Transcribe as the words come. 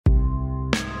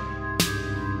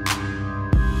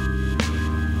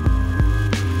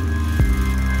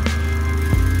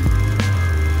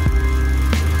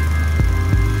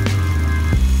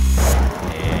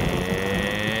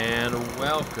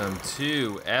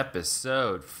to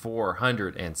episode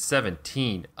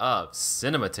 417 of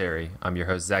Cinematary. I'm your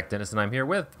host, Zach Dennis, and I'm here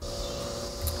with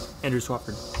Andrew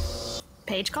Swafford.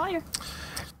 Paige Collier.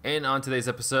 And on today's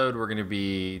episode, we're going to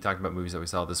be talking about movies that we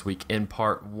saw this week in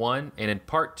part one. And in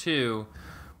part two,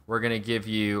 we're going to give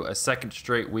you a second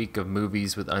straight week of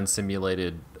movies with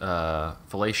unsimulated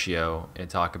fellatio and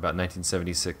talk about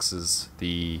 1976's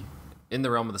In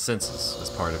the Realm of the Senses as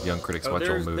part of Young Critics Watch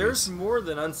Old Movies. There's more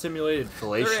than unsimulated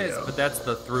fellatio. There is, but that's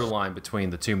the through line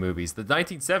between the two movies. The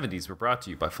 1970s were brought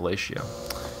to you by fellatio.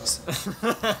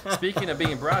 Speaking of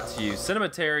being brought to you,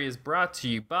 Cinematary is brought to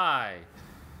you by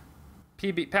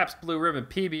Pabst Blue Ribbon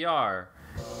PBR.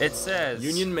 It says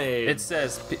Union Made. It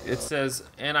says,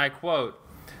 and I quote,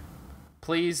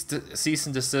 "Please cease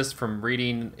and desist from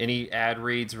reading any ad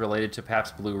reads related to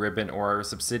Pabst Blue Ribbon or our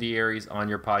subsidiaries on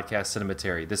your podcast,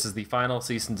 Cinematary. This is the final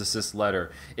cease and desist letter.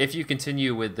 If you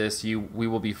continue with this, we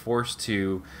will be forced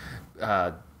to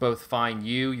both fine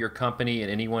you, your company,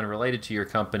 and anyone related to your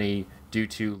company due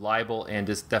to libel and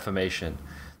defamation.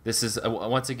 This is,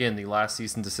 once again, the last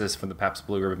cease and desist from the Pabst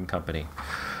Blue Ribbon Company."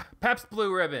 Pabst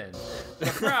Blue Ribbon, the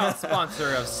proud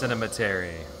sponsor of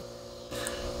Cinematary.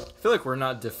 I feel like we're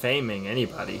not defaming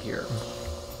anybody here.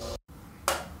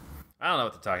 I don't know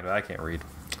what they're talking about. I can't read.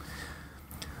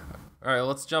 All right,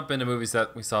 let's jump into movies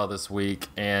that we saw this week,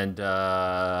 and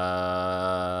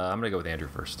I'm going to go with Andrew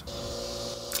first.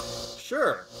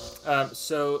 Sure.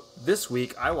 So this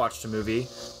week I watched a movie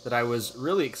that I was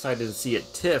really excited to see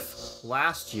at TIFF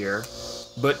last year,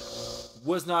 but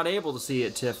was not able to see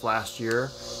at TIFF last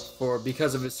year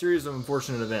because of a series of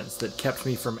unfortunate events that kept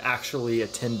me from actually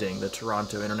attending the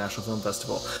Toronto International Film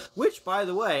Festival, which, by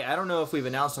the way, I don't know if we've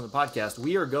announced on the podcast,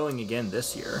 we are going again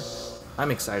this year. I'm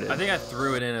excited. I think I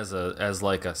threw it in as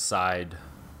like a side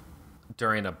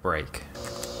during a break.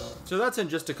 So that's in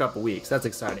just a couple weeks. That's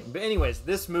exciting. But anyways,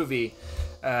 this movie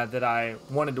that I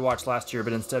wanted to watch last year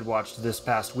but instead watched this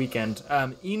past weekend,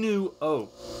 Inu-oh.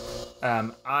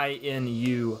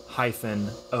 INU-OH.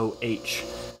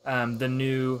 The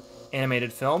new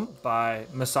animated film by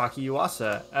Masaki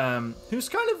Yuasa, who's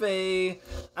kind of I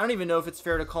don't even know if it's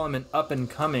fair to call him an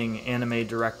up-and-coming anime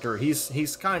director.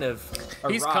 He's kind of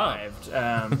arrived.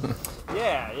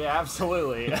 Yeah,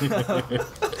 absolutely.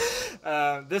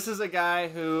 This is a guy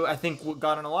who I think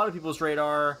got on a lot of people's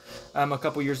radar a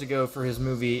couple years ago for his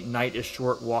movie Night is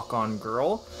Short, Walk On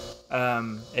Girl,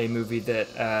 a movie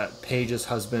that Paige's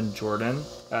husband Jordan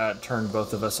turned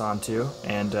both of us onto,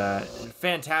 and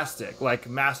fantastic, like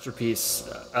masterpiece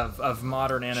of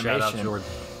modern animation. Shout out Jordan.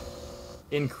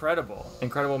 Incredible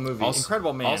movie. Also,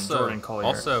 incredible man, Jordan Collier.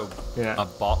 Also,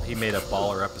 he made a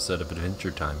baller episode of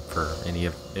Adventure Time for any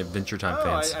of Adventure Time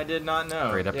fans. I did not know.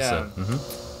 Great episode. Yeah.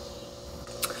 Mm-hmm.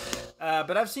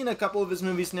 But I've seen a couple of his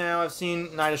movies now. I've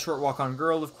seen Night is Short, Walk On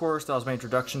Girl, of course. That was my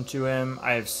introduction to him.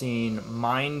 I've seen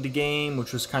Mind Game,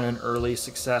 which was kind of an early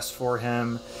success for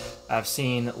him. I've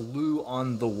seen Lou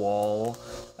on the Wall.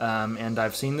 And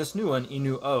I've seen this new one,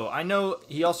 Inu-oh. I know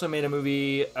he also made a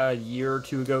movie a year or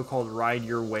two ago called Ride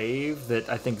Your Wave that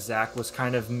I think Zach was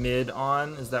kind of mid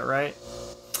on. Is that right?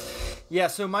 Yeah,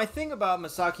 so my thing about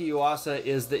Masaki Yuasa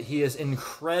is that he is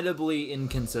incredibly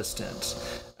inconsistent.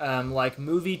 Like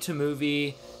movie to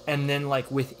movie, and then like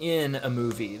within a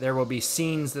movie, there will be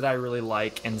scenes that I really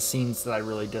like and scenes that I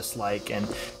really dislike, and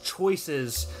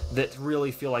choices that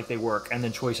really feel like they work, and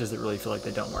then choices that really feel like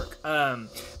they don't work.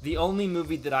 The only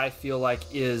movie that I feel like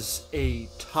is a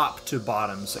top to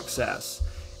bottom success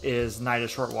is Night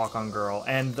is Short, Walk On Girl,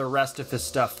 and the rest of his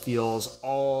stuff feels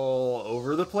all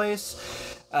over the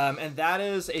place. And that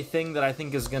is a thing that I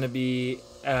think is going to be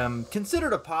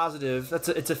considered a positive.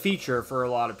 It's a feature for a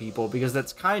lot of people because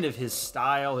that's kind of his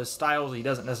style. His style, he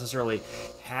doesn't necessarily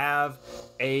have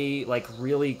a like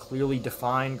really clearly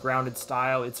defined grounded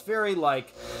style. It's very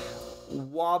like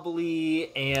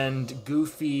wobbly and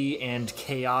goofy and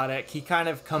chaotic. He kind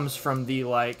of comes from the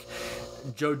like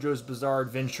JoJo's Bizarre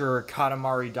Adventure,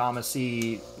 Katamari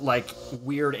Damacy, like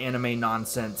weird anime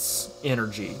nonsense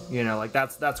energy, you know, like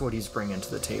that's what he's bringing to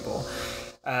the table.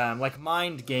 Like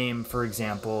Mind Game, for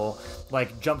example,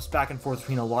 like jumps back and forth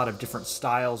between a lot of different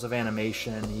styles of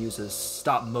animation. He uses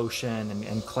stop motion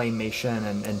and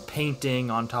claymation and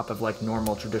painting on top of like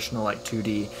normal traditional like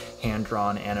 2D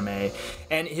hand-drawn anime.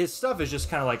 And his stuff is just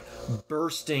kind of like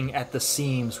bursting at the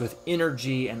seams with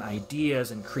energy and ideas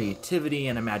and creativity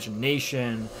and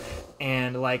imagination.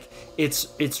 And like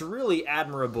it's really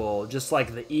admirable, just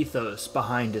like the ethos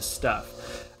behind his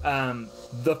stuff.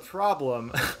 The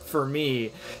problem for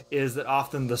me is that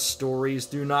often the stories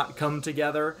do not come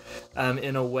together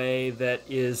in a way that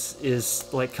is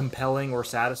like compelling or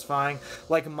satisfying.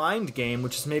 Like Mind Game,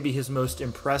 which is maybe his most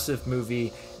impressive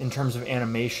movie in terms of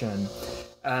animation,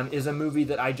 is a movie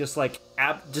that I just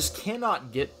just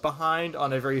cannot get behind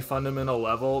on a very fundamental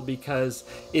level, because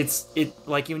it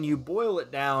like when you boil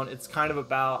it down, it's kind of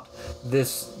about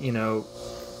this,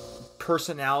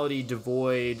 personality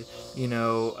devoid,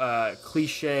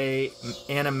 cliche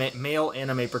male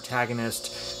anime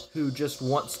protagonist who just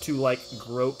wants to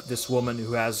grope this woman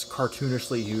who has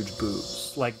cartoonishly huge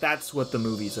boobs. Like, that's what the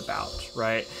movie's about,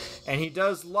 right? And he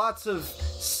does lots of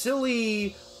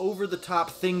silly, over-the-top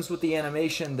things with the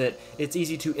animation that it's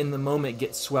easy to, in the moment,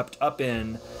 get swept up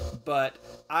in, but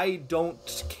I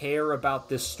don't care about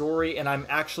this story, and I'm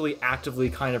actually actively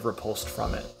kind of repulsed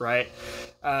from it, right?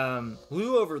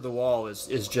 Lou Over the Wall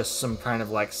is just some kind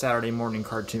of Saturday morning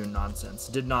cartoon nonsense.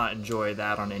 Did not enjoy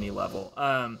that on any level.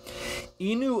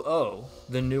 Inu-oh,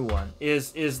 the new one,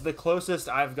 is the closest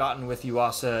I've gotten with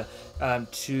Yuasa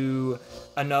to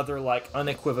another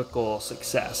unequivocal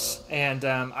success. And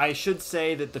I should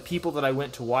say that the people that I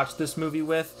went to watch this movie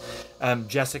with,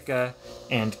 Jessica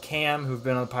and Cam, who've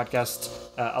been on the podcast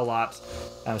a lot,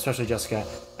 especially Jessica,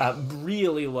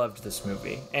 really loved this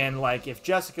movie. And if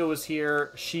Jessica was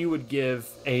here, she would give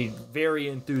a very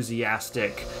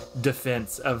enthusiastic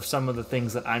defense of some of the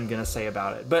things that I'm gonna say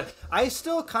about it. But I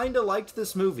still kind of liked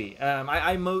this movie.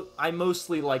 I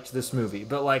mostly liked this movie,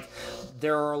 but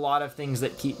there are a lot of things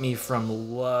that keep me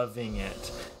from loving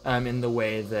it in the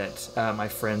way that my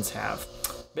friends have.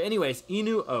 But anyways,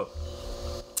 Inu-oh.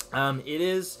 It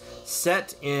is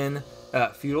set in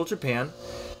feudal Japan.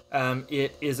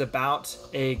 It is about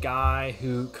a guy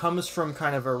who comes from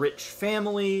kind of a rich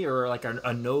family, or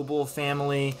a noble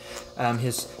family.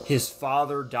 His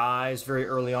father dies very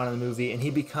early on in the movie, and he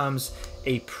becomes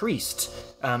a priest,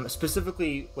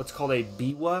 specifically what's called a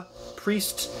biwa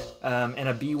priest. And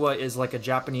a biwa is a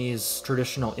Japanese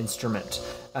traditional instrument,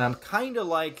 kind of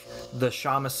like the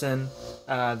shamisen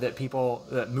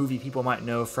that movie people might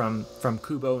know from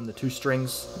Kubo and the Two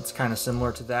Strings. It's kind of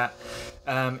similar to that.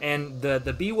 And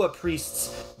the biwa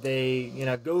priests, they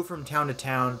go from town to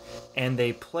town, and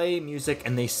they play music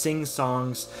and they sing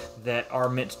songs that are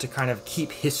meant to kind of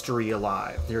keep history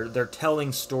alive. They're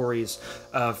telling stories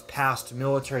of past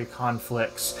military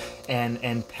conflicts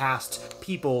and past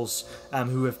peoples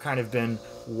who have kind of been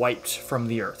wiped from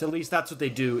the earth. At least that's what they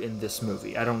do in this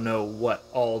movie. I don't know what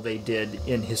all they did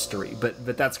in history,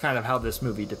 but that's kind of how this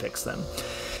movie depicts them.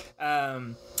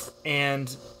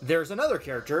 And there's another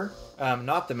character,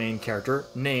 not the main character,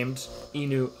 named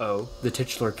Inu-oh, the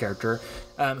titular character,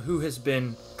 who has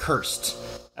been cursed.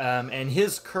 And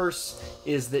his curse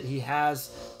is that he has,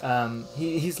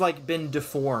 he's been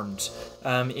deformed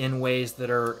in ways that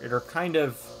are kind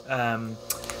of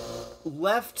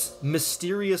left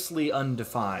mysteriously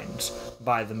undefined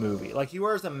by the movie. He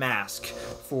wears a mask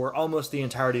for almost the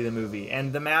entirety of the movie,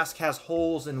 and the mask has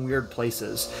holes in weird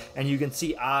places, and you can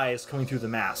see eyes coming through the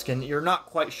mask, and you're not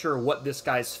quite sure what this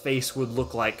guy's face would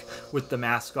look like with the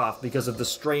mask off because of the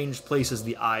strange places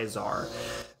the eyes are.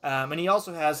 And he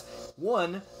also has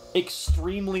one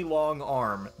extremely long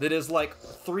arm that is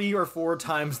 3 or 4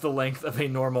 times the length of a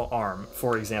normal arm,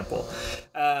 for example.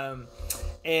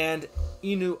 And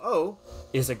Inu-oh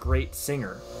is a great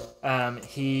singer.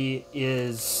 He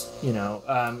is,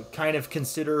 kind of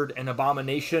considered an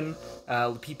abomination.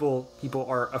 People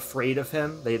are afraid of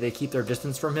him. They keep their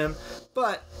distance from him.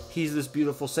 But he's this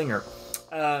beautiful singer.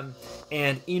 And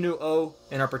Inu-oh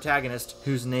and our protagonist,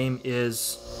 whose name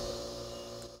is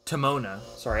Timona.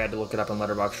 Sorry, I had to look it up on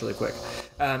Letterboxd really quick.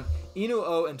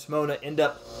 Inu-oh and Timona end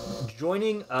up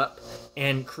joining up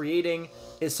and creating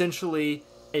essentially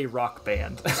a rock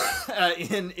band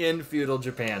in feudal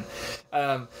Japan.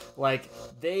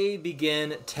 They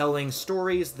begin telling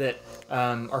stories that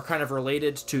are kind of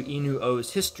related to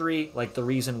Inu-oh's history, the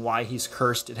reason why he's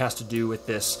cursed. It has to do with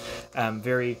this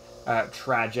very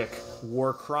tragic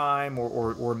war crime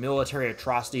or military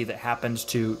atrocity that happened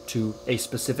to a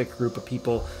specific group of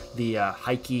people, the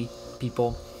Heike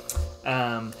people.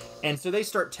 And so they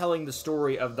start telling the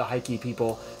story of the Heike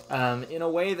people in a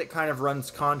way that kind of runs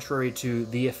contrary to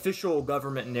the official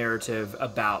government narrative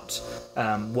about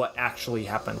what actually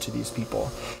happened to these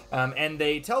people. And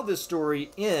they tell this story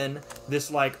in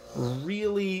this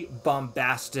really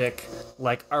bombastic,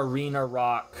 arena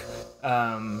rock,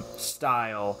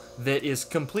 style that is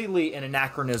completely an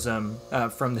anachronism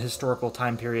from the historical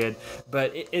time period,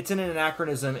 but it's an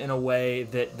anachronism in a way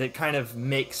that kind of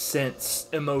makes sense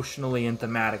emotionally and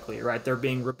thematically, right? They're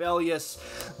being rebellious,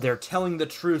 they're telling the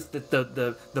truth that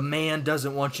the man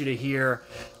doesn't want you to hear,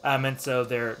 and so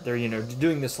they're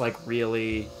doing this like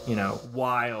really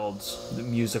wild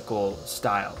musical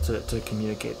style to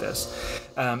communicate this,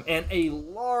 and a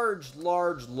large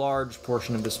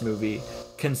portion of this movie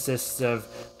consists of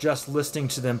just listening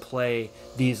to them play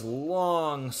these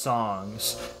long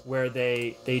songs where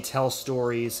they tell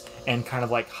stories and kind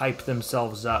of like hype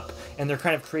themselves up, and they're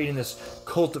kind of creating this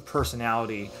cult of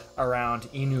personality around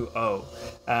Inu-oh,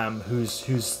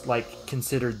 who's like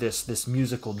considered this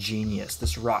musical genius,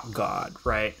 this rock god,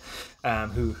 right?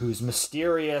 Who's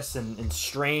mysterious and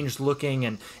strange looking,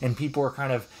 and people are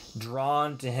kind of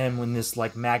drawn to him in this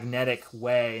like magnetic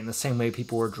way, in the same way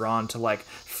people were drawn to like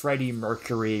Freddie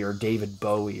Mercury or David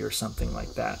Bowie or something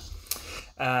like that.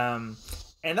 And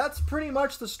that's pretty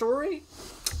much the story.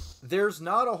 There's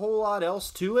not a whole lot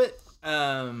else to it.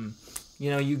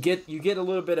 You get a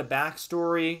little bit of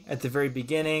backstory at the very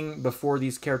beginning before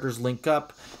these characters link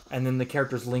up, and then the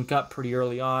characters link up pretty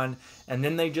early on, and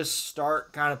then they just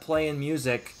start kind of playing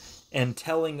music and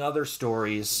telling other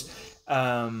stories.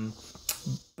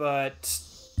 But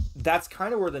that's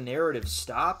kind of where the narrative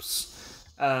stops.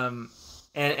 And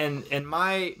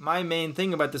my main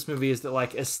thing about this movie is that,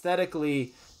 like,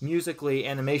 aesthetically, musically,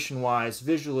 animation-wise,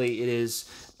 visually, it is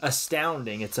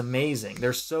astounding. It's amazing.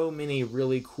 There's so many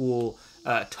really cool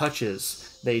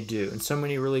touches they do, and so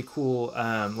many really cool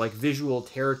like visual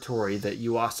territory that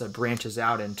Yuasa branches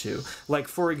out into. Like,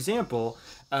 for example,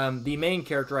 the main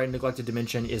character I neglected to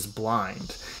mention is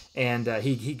blind, and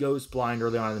he goes blind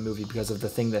early on in the movie because of the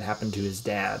thing that happened to his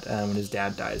dad when his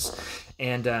dad dies.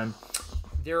 And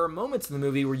there are moments in the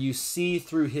movie where you see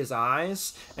through his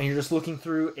eyes, and you're just looking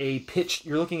at a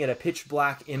pitch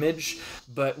black image,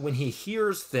 but when he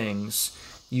hears things,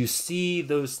 you see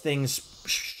those things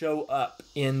show up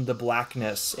in the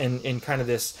blackness and in kind of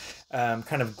this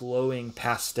kind of glowing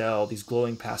pastel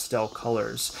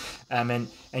colors. And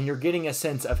you're getting a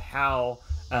sense of how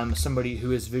somebody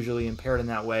who is visually impaired in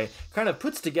that way kind of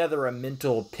puts together a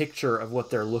mental picture of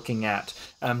what they're looking at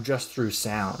just through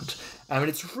sound. And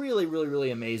it's really, really,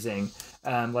 really amazing.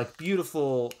 Like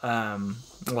beautiful,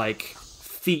 like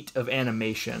feat of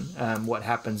animation, what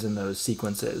happens in those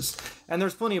sequences. And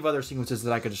there's plenty of other sequences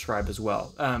that I could describe as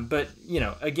well. But,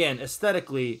 again,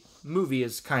 aesthetically, movie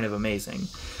is kind of amazing.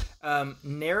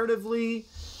 Narratively,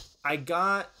 I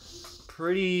got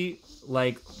pretty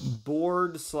like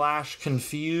bored /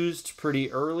 confused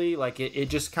pretty early. Like it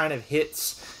just kind of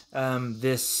hits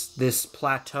this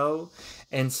plateau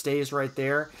and stays right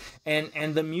there,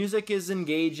 and the music is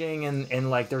engaging,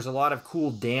 and like there's a lot of cool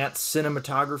dance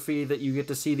cinematography that you get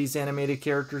to see these animated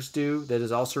characters do that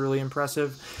is also really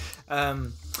impressive,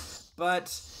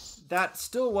 but that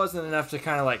still wasn't enough to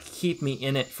kind of like keep me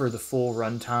in it for the full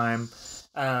runtime.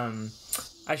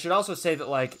 I should also say that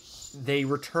like they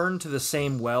return to the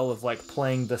same well of like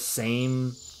playing the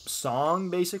same song,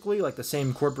 basically, like the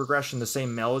same chord progression, the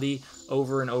same melody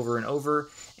over and over and over,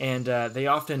 and they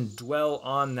often dwell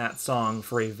on that song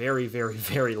for a very, very,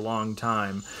 very long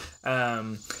time.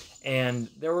 And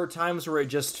there were times where it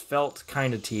just felt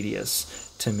kind of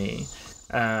tedious to me.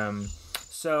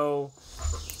 So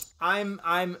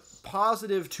I'm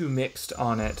positive to mixed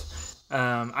on it.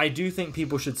 I do think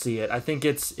people should see it. I think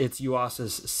it's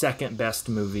Yuasa's second best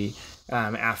movie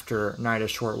after Night: A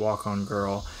Short Walk on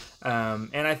Girl.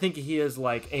 And I think he is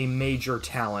like a major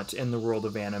talent in the world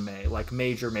of anime, like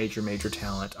major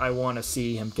talent. I want to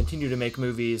see him continue to make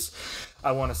movies.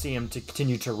 I want to see him to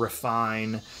continue to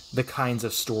refine the kinds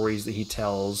of stories that he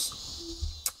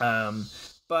tells.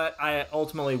 But I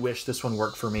ultimately wish this one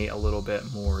worked for me a little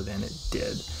bit more than it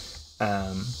did.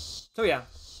 So yeah,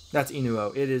 that's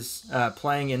Inu-oh. It is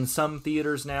playing in some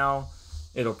theaters now.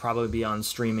 It'll probably be on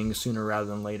streaming sooner rather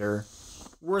than later.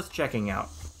 Worth checking out,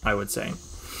 I would say.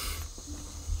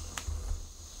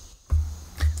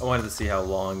 I wanted to see how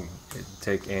long it'd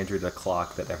take Andrew to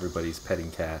clock that everybody's petting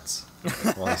cats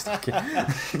while he's talking.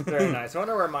 Very nice. I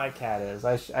wonder where my cat is.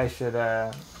 I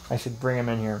should bring him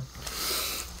in here.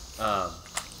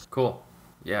 Cool.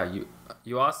 Yeah,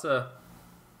 Yuasa,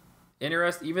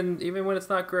 interesting. Even when it's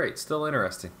not great, still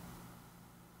interesting.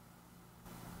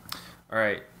 All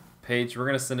right, Paige, we're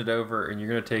gonna send it over, and you're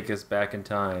gonna take us back in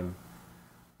time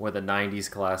with a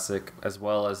 90s classic as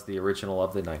well as the original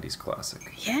of the 90s classic.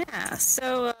 Yeah,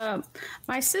 so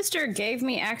my sister gave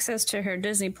me access to her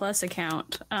Disney Plus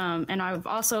account, and I've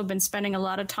also been spending a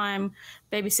lot of time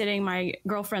babysitting my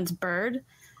girlfriend's bird,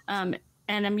 and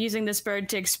and I'm using this bird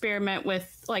to experiment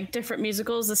with like different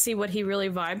musicals to see what he really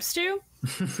vibes to.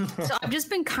 So I've just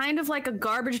been kind of like a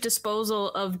garbage disposal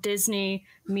of Disney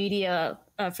media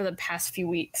for the past few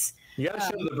weeks. You gotta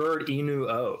show the bird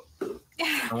Inu-oh.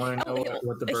 I want to know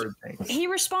what the bird thinks. He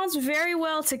responds very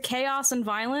well to chaos and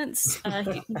violence.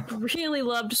 He really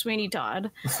loved Sweeney Todd.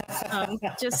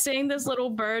 Just seeing this little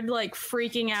bird like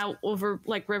freaking out over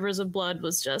like rivers of blood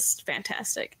was just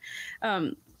fantastic.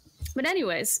 But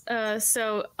anyways,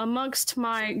 so amongst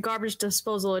my garbage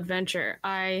disposal adventure,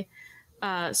 I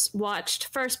watched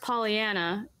first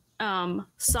Pollyanna,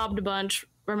 sobbed a bunch,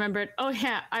 remembered, oh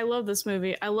yeah, I love this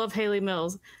movie. I love Haley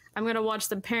Mills. I'm going to watch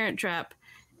The Parent Trap.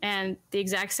 And the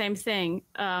exact same thing,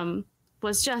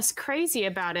 was just crazy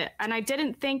about it. And I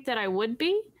didn't think that I would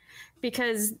be,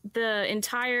 because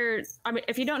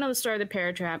if you don't know the story of The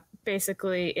Parent Trap,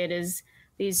 basically it is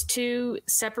these two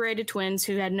separated twins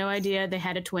who had no idea they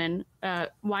had a twin,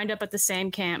 wind up at the same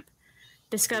camp,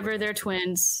 discover they're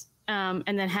twins, and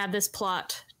then have this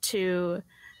plot to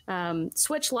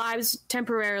switch lives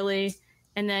temporarily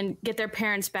and then get their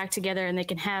parents back together, and they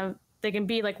can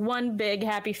be like one big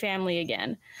happy family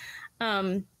again.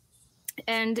 And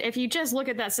if you just look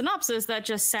at that synopsis, that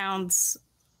just sounds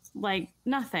like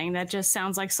nothing. That just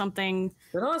sounds like something.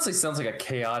 It honestly sounds like a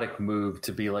chaotic move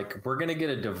to be like, we're going to get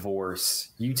a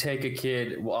divorce. You take a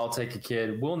kid, I'll take a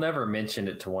kid. We'll never mention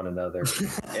it to one another.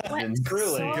 And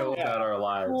then go about our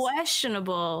lives.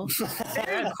 Questionable.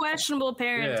 Very questionable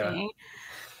parenting.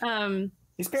 Yeah.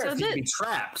 These parents need to be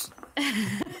trapped.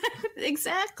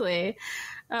 Exactly.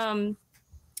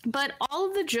 But all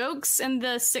of the jokes in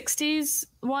the 60s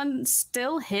one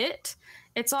still hit.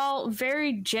 It's all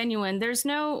very genuine. There's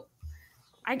no,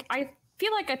 I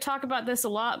feel like I talk about this a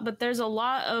lot, but there's a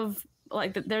lot of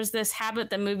like, there's this habit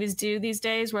that movies do these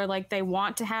days where like they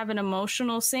want to have an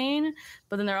emotional scene,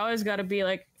 but then there always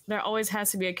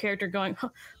has to be a character going,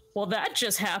 well, that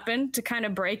just happened, to kind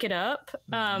of break it up.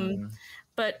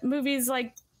 But movies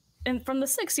like, and from the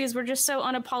 60s, were just so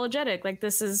unapologetic. Like,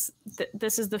 this is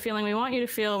the feeling we want you to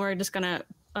feel. We're just going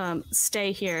to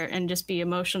stay here and just be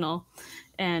emotional,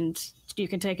 and you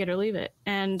can take it or leave it.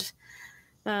 And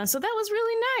so that was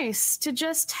really nice to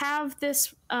just have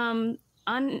this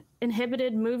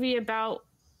uninhibited movie about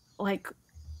like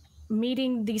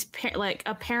meeting these like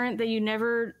a parent that you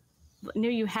never knew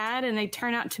you had, and they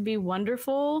turn out to be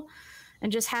wonderful,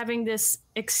 and just having this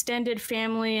extended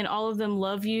family and all of them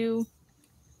love you.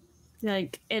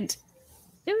 Like it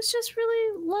was just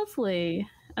really lovely,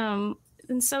 and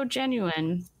so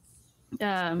genuine.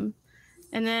 And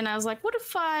then I was like, what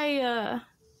if I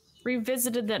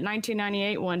revisited that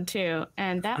 1998 one too?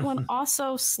 And that one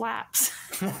also slaps.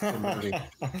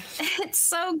 It's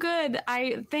so good.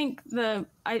 I think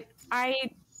I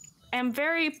am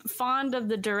very fond of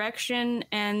the direction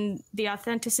and the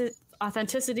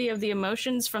authenticity of the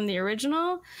emotions from the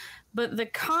original. But the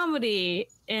comedy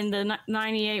in the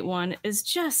 98 one is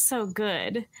just so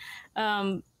good.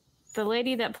 The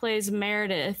lady that plays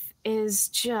Meredith is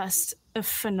just a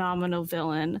phenomenal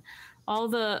villain. All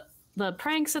the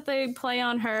pranks that they play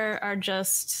on her are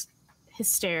just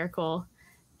hysterical.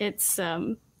 It's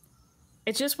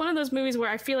just one of those movies where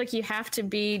I feel like you have to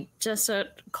be just a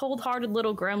cold-hearted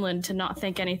little gremlin to not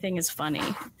think anything is funny.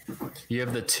 You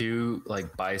have the two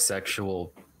like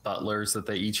bisexual butlers that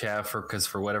they each have because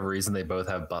for whatever reason they both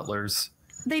have butlers.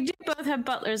 They do both have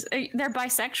butlers. They're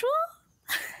bisexual?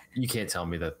 You can't tell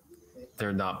me that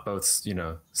they're not both,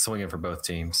 swinging for both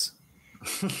teams.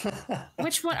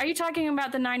 Which one are you talking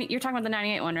about? You're talking about the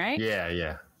 98 one, right?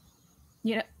 Yeah.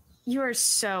 You are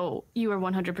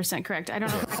 100% correct. I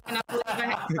don't know. I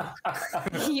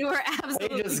cannot believe you are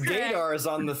absolutely Just correct. gaydar is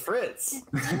on the fritz.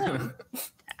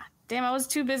 Damn, I was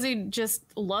too busy just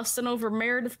lusting over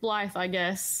Meredith Blythe, I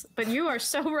guess. But you are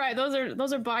so right. Those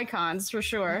are bicons for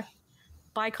sure.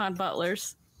 Bicon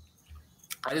butlers.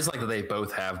 I just like that they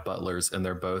both have butlers, and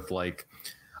they're both like,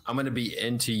 I'm going to be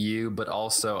into you, but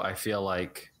also I feel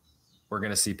like we're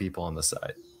going to see people on the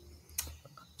side.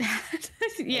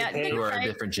 Yeah, who are a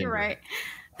different gender. You're right.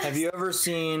 Have you ever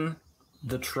seen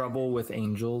The Trouble with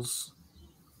Angels?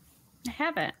 I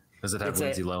haven't. Does it have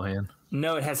Lindsay Lohan?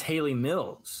 No, it has Haley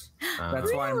Mills.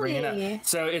 That's why I'm bringing it up.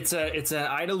 So it's an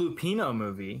Ida Lupino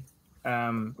movie.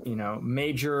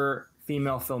 Major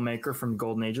female filmmaker from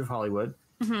Golden Age of Hollywood.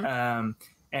 Mm-hmm.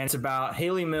 And it's about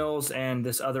Haley Mills and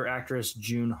this other actress,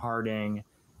 June Harding,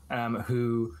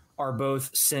 who are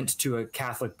both sent to a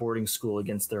Catholic boarding school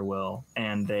against their will.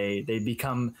 And they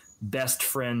become best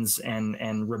friends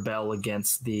and rebel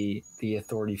against the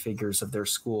authority figures of their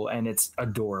school. And it's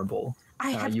adorable.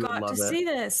 I have got to see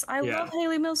this. I love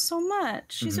Haley Mills so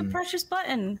much. She's a precious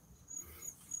button.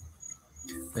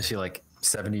 Is she like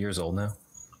 70 years old now?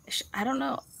 I don't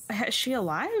know. Is she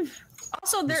alive?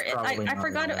 Also, I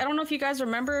forgot. I don't know if you guys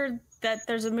remember that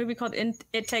there's a movie called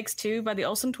It Takes Two by the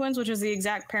Olsen twins, which is the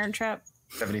exact Parent Trap.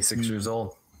 76 years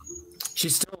old.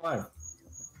 She's still alive.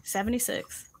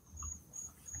 76.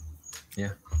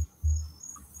 Yeah.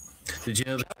 Did you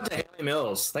know Shout out to Haley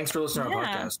Mills. Thanks for listening to our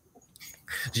podcast.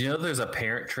 Did you know there's a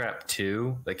Parent Trap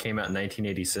 2 that came out in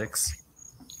 1986?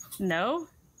 No.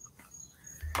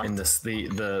 And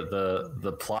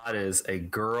the plot is a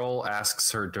girl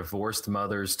asks her divorced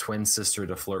mother's twin sister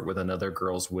to flirt with another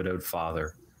girl's widowed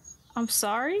father. I'm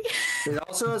sorry? It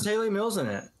also has Haley Mills in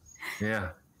it. Yeah.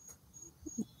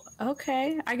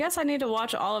 Okay. I guess I need to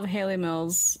watch all of Haley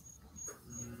Mills'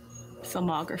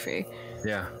 filmography.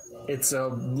 Yeah. It's a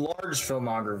large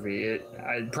filmography.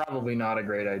 Probably not a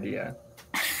great idea.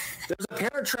 There's a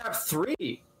Parent Trap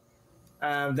 3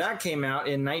 that came out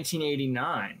in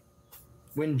 1989.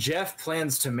 When Jeff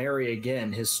plans to marry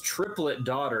again, his triplet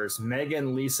daughters,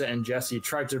 Megan, Lisa, and Jessie,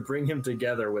 tried to bring him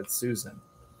together with Susan.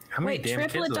 How many damn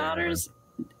triplet kids daughters?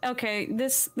 Okay,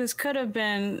 this could have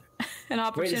been an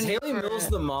opportunity. Wait, is Haley Mills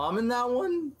the mom in that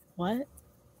one? What?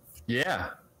 Yeah.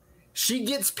 She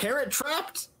gets parent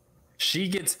trapped? She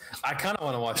gets. I kind of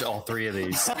want to watch all three of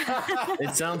these.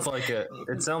 It sounds like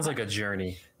a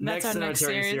journey. That's our next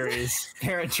series.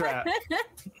 Parent Trap.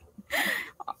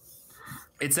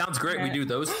 It sounds great. Okay. We do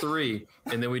those three,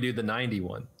 and then we do the 90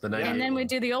 one. The 90. And then we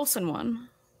do the Olsen one.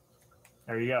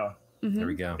 There you go. Mm-hmm. There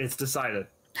we go. It's decided.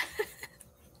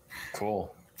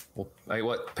 Cool. Well,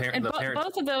 what parent? And the parent.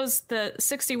 both of those, the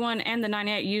 61 and the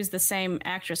 98, use the same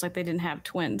actress. Like they didn't have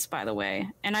twins, by the way.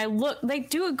 And they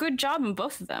do a good job in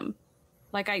both of them.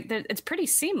 Like it's pretty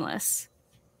seamless.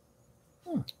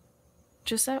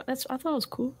 Just I thought it was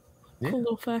cool. Yeah. Cool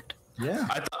little fact. Yeah.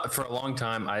 I thought for a long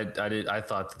time I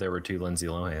thought that there were two Lindsay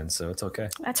Lohans, so it's okay.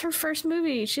 That's her first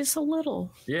movie. She's so little.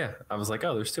 Yeah, I was like,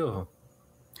 oh, there's two of them.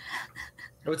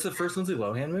 Oh, it's the first Lindsay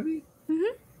Lohan movie?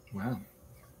 Mm-hmm. Wow.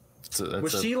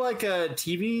 Was she like a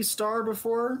TV star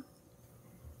before?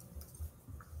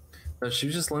 No, she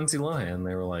was just Lindsay Lohan.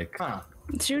 They were like, huh.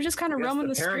 She was just kind of roaming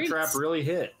the Parent streets. Trap really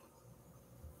hit.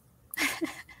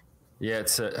 yeah,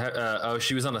 it's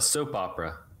she was on a soap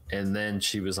opera, and then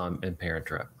she was in Parent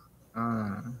Trap.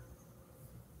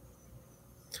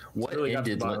 What really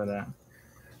ended got to the bottom of that.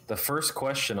 The first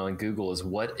question on Google is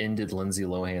what ended Lindsay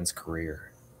Lohan's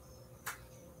career?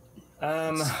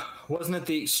 Wasn't it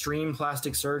the extreme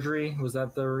plastic surgery? Was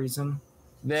that the reason?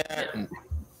 That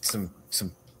some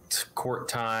court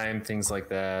time, things like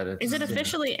that. Is it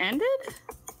officially ended?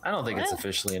 I don't think it's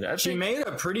officially ended. She made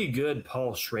a pretty good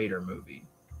Paul Schrader movie,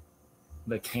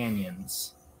 The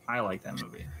Canyons. I like that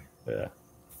movie. Yeah.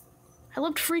 I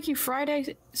loved Freaky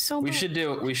Friday so much. We should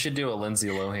do a Lindsay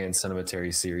Lohan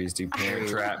Cemetery series. Do Parent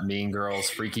Trap, Mean Girls,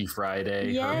 Freaky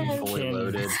Friday, Yes. Her Fully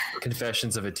Loaded,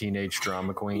 Confessions of a Teenage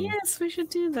Drama Queen. Yes, we should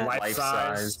do that. Life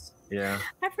Size. Yeah.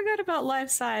 I forgot about Life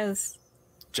Size.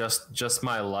 Just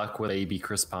My Luck with A.B.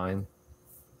 Chris Pine.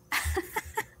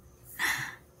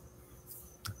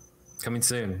 Coming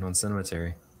soon on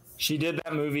Cemetery. She did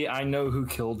that movie I Know Who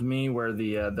Killed Me, where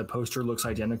the poster looks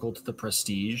identical to The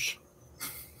Prestige.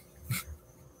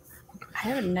 I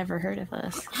have never heard of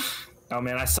this. Oh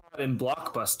man, I saw it in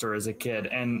Blockbuster as a kid,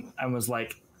 and I was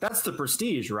like, "That's The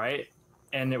Prestige, right?"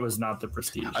 And it was not The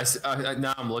Prestige.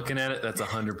 Now I'm looking at it. That's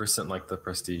 100% like The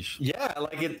Prestige. Yeah,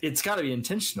 like it's got to be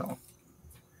intentional.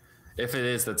 If it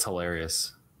is, that's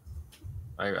hilarious.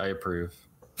 I approve.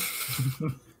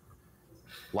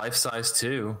 Life Size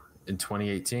 2 in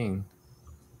 2018.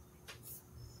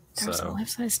 There was a Life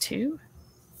Size 2?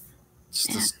 Just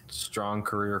a strong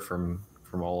career from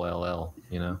old LL,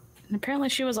 you know? And apparently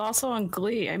she was also on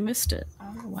Glee. I missed it.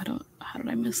 How did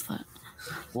I miss that?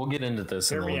 We'll get into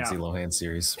this in the Lindsay Lohan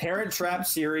series. Parent Trap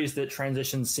series that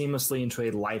transitions seamlessly into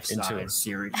a Life Size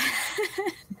series.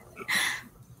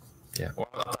 Yeah, well,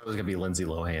 I thought it was going to be Lindsay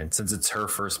Lohan. Since it's her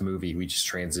first movie, we just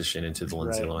transition into the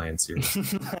Lindsay Lohan series.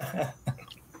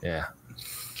 Yeah.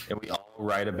 And we all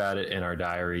write about it in our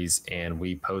diaries, and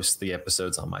we post the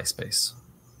episodes on MySpace.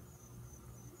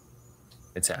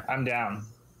 It's happening. I'm down.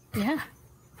 Yeah.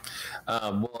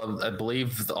 Well, I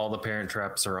believe all the Parent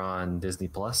Traps are on Disney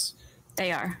Plus.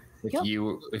 They are.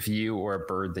 If you or a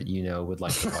bird that you know would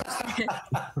like to watch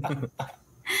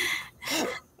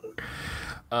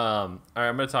all right,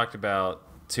 I'm going to talk about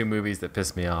two movies that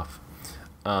pissed me off,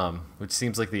 which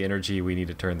seems like the energy we need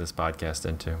to turn this podcast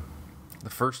into. The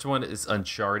first one is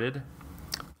Uncharted.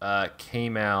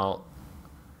 Came out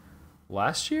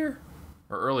last year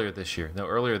or earlier this year? No,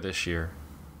 earlier this year.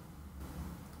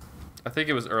 I think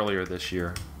it was earlier this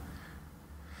year.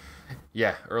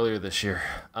 Yeah, earlier this year.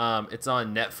 It's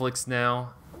on Netflix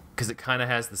now because it kind of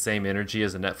has the same energy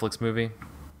as a Netflix movie.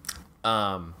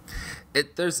 So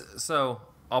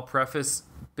I'll preface,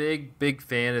 big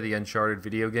fan of the Uncharted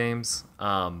video games.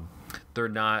 They're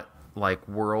not like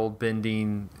world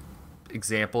bending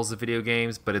examples of video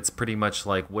games, but it's pretty much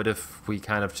like, what if we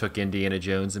kind of took Indiana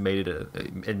Jones and made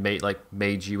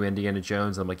you Indiana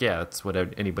Jones? I'm like, yeah, that's what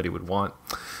anybody would want.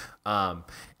 And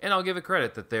I'll give it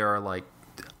credit that they are like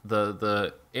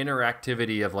the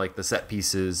interactivity of like the set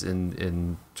pieces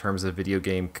in terms of video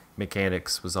game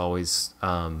mechanics was always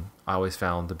I always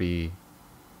found to be,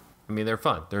 I mean, they're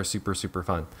fun. They're super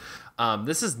fun.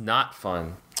 This is not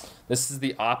fun. This is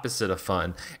the opposite of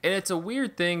fun. And it's a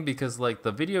weird thing because like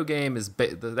the video game is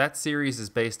that series is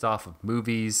based off of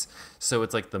movies, so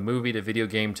it's like the movie to video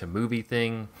game to movie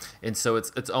thing. And so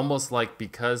it's almost like,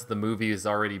 because the movie is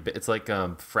already, it's like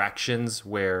Fractions,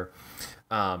 where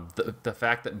the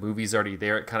fact that movie's already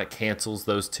there, it kind of cancels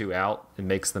those two out and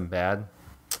makes them bad.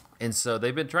 And so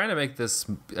they've been trying to make this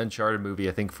Uncharted movie,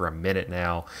 I think, for a minute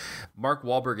now. Mark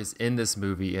Wahlberg is in this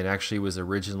movie and actually was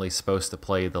originally supposed to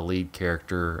play the lead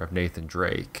character of Nathan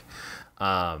Drake.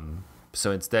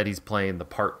 So instead he's playing the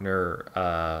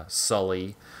partner,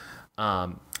 Sully.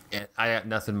 And I have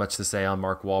nothing much to say on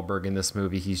Mark Wahlberg in this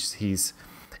movie.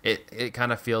 It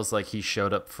kind of feels like he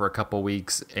showed up for a couple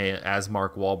weeks as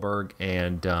Mark Wahlberg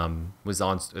and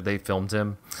they filmed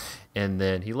him and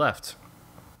then he left.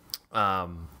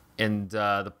 And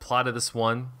the plot of this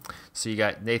one, so you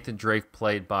got Nathan Drake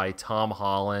played by Tom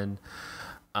Holland,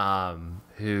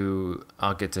 who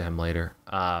I'll get to him later,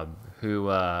 he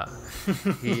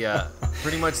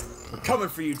pretty much coming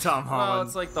for you, Tom Holland. Well,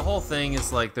 it's like the whole thing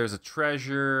is like there's a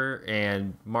treasure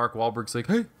and Mark Wahlberg's like,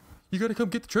 hey, you got to come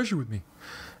get the treasure with me.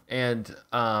 And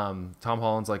Tom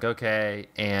Holland's like, okay.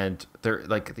 And they're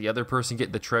like, the other person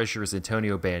getting the treasure is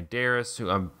Antonio Banderas, who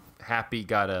I'm happy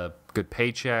got a good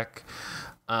paycheck.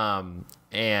 And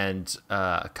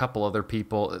a couple other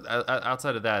people.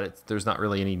 Outside of that, there's not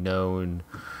really any known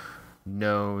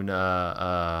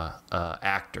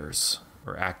actors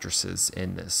or actresses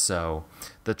in this. So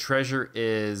the treasure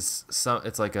is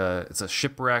it's a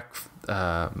shipwreck.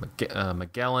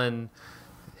 Magellan,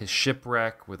 his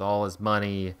shipwreck with all his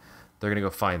money. They're gonna go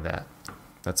find that.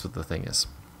 That's what the thing is.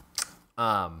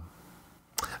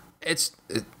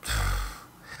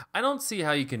 I don't see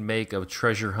how you can make a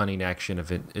treasure hunting action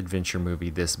adventure movie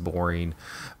this boring,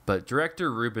 but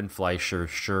director Ruben Fleischer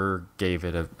sure gave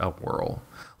it a whirl.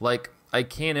 Like, I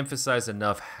can't emphasize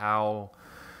enough how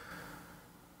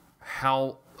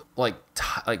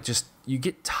just you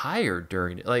get tired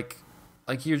during it. Like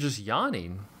you're just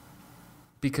yawning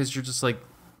because you're just like,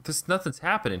 nothing's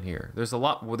happening here. There's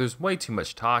way too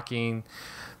much talking.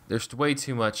 There's way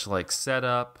too much like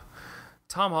setup.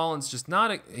 Tom Holland's just not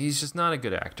a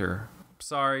good actor.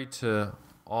 Sorry to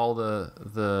all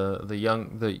the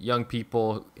young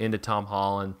people into Tom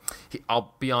Holland.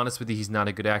 I'll be honest with you, he's not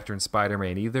a good actor in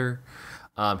Spider-Man either.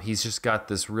 He's just got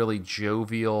this really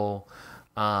jovial,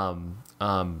 I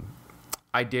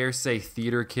dare say,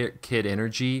 theater kid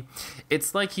energy.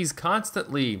 It's like he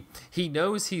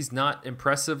knows he's not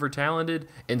impressive or talented,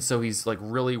 and so he's like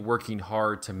really working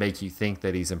hard to make you think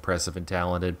that he's impressive and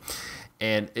talented.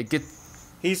 And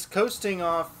he's coasting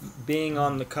off being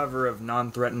on the cover of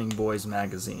Non-Threatening Boys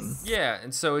magazine. Yeah,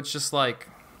 and so it's just like,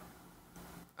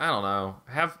 I don't know.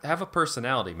 Have a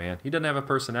personality, man. He doesn't have a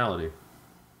personality.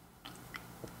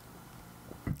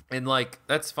 And like,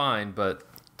 that's fine, but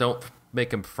don't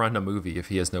make him front a movie if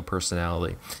he has no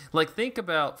personality. Like, think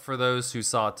about, for those who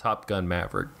saw Top Gun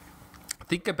Maverick,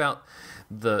 think about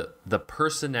the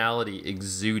personality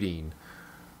exuding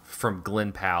from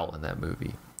Glenn Powell in that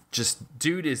movie. Just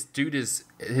dude is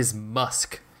his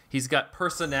Musk. He's got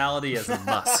personality as a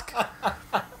Musk.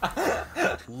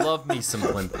 Love me some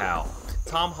Glenn Powell.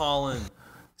 Tom Holland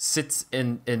sits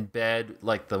in bed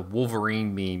like the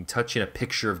Wolverine meme, touching a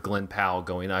picture of Glenn Powell,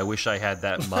 going, I wish I had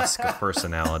that Musk of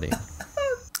personality.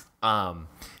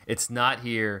 It's not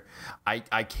here. I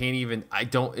can't even,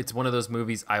 it's one of those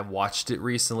movies, I watched it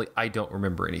recently. I don't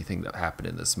remember anything that happened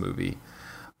in this movie.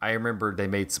 I remember they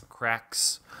made some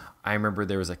cracks. I remember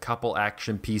there was a couple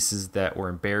action pieces that were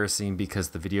embarrassing because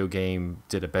the video game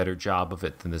did a better job of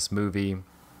it than this movie.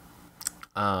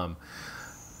 Do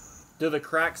the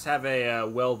cracks have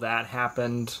a that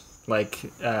happened, like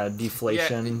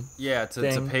deflation? Yeah.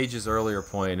 To Paige's earlier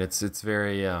point, it's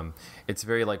very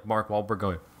like Mark Wahlberg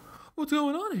going, "What's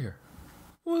going on here?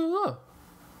 What's up?"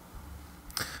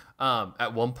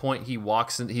 At one point he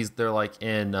walks in, they're like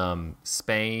in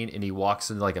Spain, and he walks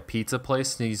into like a pizza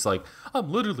place and he's like,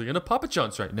 I'm literally in a Papa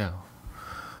John's right now.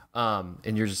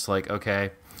 And you're just like,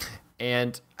 okay.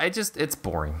 And it's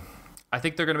boring. I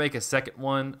think they're going to make a second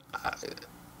one.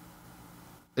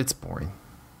 It's boring.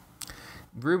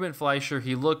 Ruben Fleischer,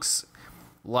 he looks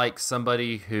like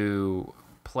somebody who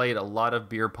played a lot of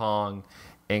beer pong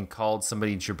and called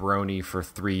somebody jabroni for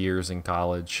 3 years in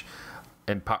college,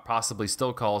 and possibly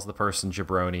still calls the person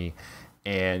jabroni.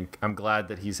 And I'm glad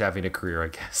that he's having a career, I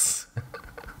guess.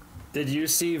 Did you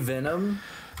see Venom?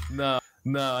 No,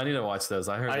 I need to watch those.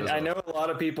 I know a lot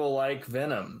of people like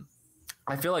Venom.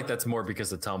 I feel like that's more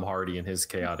because of Tom Hardy and his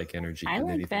chaotic energy. I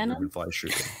like Venom. Ruben Fleischer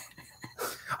did.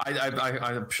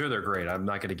 I'm sure they're great. I'm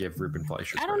not going to give Ruben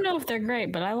Fleischer. I don't know if they're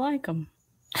great, but I like them.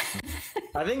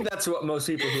 I think that's what most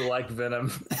people who like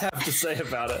Venom have to say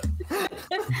about it.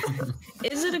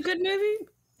 Is it a good movie?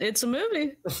 It's a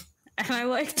movie. And I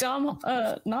like Tom,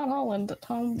 not Holland,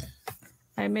 Tom.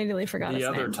 I immediately forgot his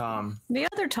name. The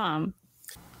other Tom.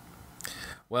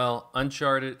 Well,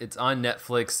 Uncharted, it's on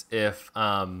Netflix. If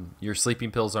your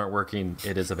sleeping pills aren't working,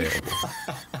 it is available.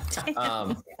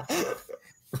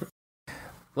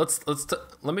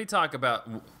 Let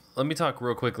me talk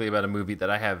real quickly about a movie that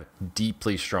I have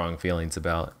deeply strong feelings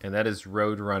about, and that is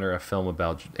Roadrunner, a film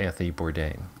about Anthony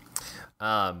Bourdain.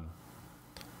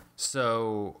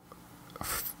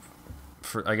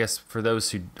 For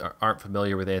those who aren't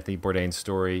familiar with Anthony Bourdain's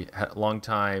story, a long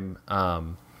time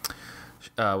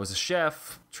was a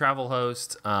chef, travel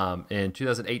host. In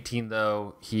 2018,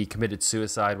 though, he committed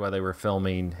suicide while they were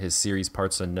filming his series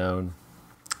Parts Unknown.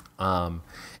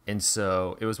 And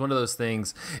so it was one of those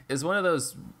things. It's one of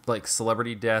those like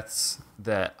celebrity deaths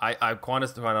that I quite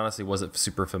honestly wasn't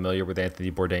super familiar with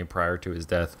Anthony Bourdain prior to his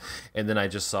death, and then I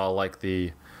just saw like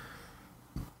it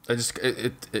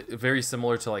very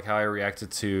similar to like how I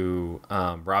reacted to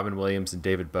Robin Williams and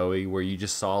David Bowie, where you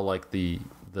just saw like the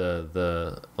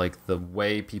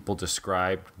way people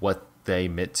described what they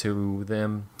meant to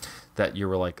them, that you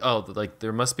were like, oh, like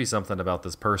there must be something about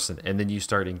this person, and then you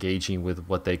start engaging with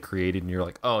what they created, and you're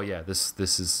like, oh yeah, this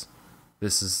is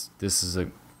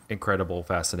an incredible,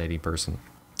 fascinating person.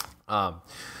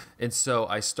 And so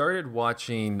I started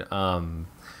watching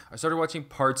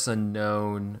Parts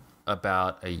Unknown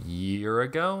about a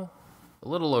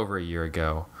little over a year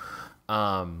ago.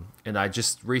 And I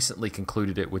just recently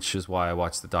concluded it, which is why I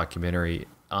watched the documentary.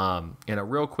 And a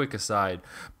real quick aside,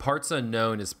 Parts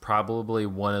Unknown is probably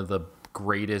one of the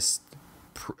greatest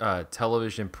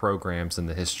television programs in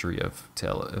the history of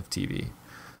TV.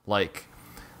 Like,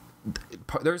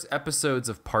 there's episodes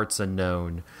of Parts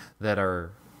Unknown that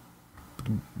are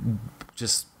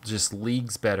just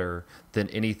leagues better than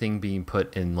anything being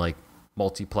put in like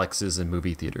multiplexes and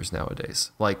movie theaters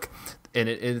nowadays. Like, and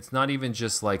it's not even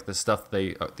just like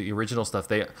the original stuff.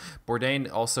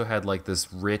 Bourdain also had like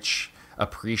this rich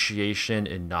appreciation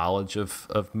and knowledge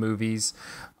of movies.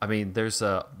 I mean, there's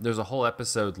a whole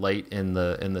episode late in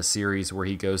the series where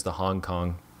he goes to Hong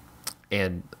Kong,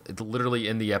 and literally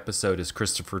in the episode is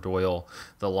Christopher Doyle,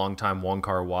 the longtime Wong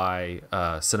Kar-wai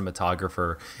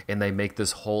cinematographer, and they make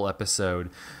this whole episode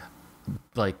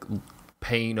like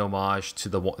paying homage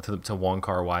to Wong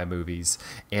Kar-wai movies,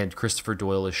 and Christopher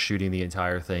Doyle is shooting the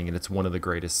entire thing, and it's one of the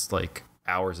greatest like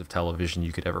hours of television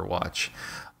you could ever watch.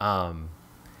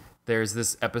 There's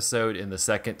this episode in the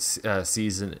second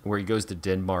season where he goes to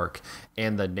Denmark,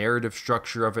 and the narrative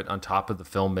structure of it on top of the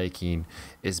filmmaking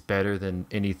is better than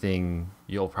anything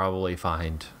you'll probably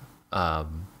find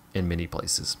in many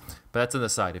places. But that's an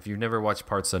aside. If you've never watched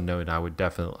Parts Unknown, I would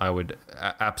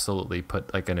absolutely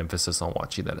put like an emphasis on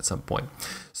watching that at some point.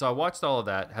 So I watched all of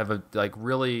that,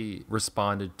 really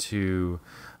responded to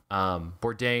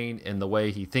Bourdain and the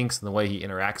way he thinks and the way he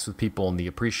interacts with people and the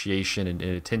appreciation and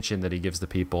attention that he gives to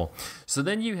people. So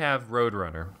then you have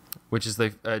Roadrunner, which is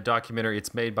the documentary.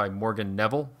 It's made by Morgan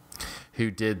Neville,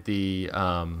 who did the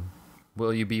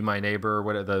Will You Be My Neighbor,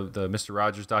 the Mr.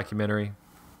 Rogers documentary.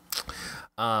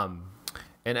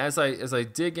 And as I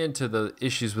dig into the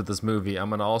issues with this movie, I'm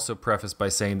going to also preface by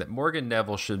saying that Morgan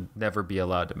Neville should never be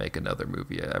allowed to make another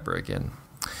movie ever again.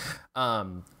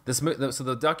 So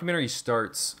the documentary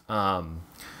starts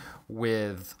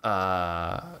with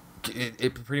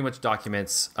it pretty much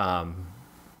documents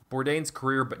Bourdain's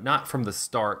career, but not from the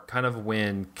start. Kind of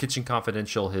when Kitchen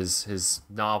Confidential, his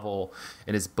novel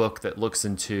and his book that looks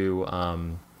into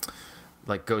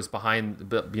goes behind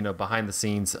the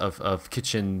scenes of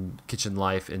kitchen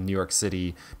life in New York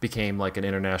City, became like an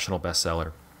international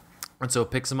bestseller. And so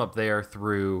it picks him up there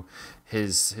through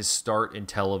his start in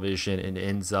television and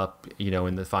ends up,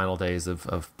 in the final days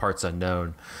of Parts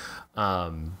Unknown.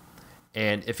 And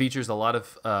it features a lot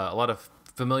of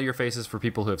familiar faces for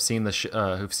people who have seen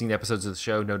who've seen episodes of the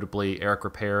show, notably Eric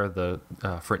Ripert, the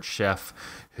French chef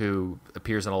who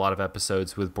appears in a lot of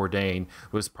episodes with Bourdain,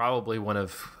 was probably one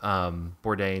of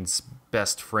Bourdain's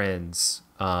best friends,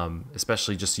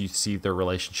 especially just you see their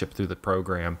relationship through the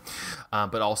program,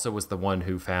 but also was the one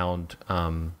who found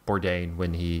Bourdain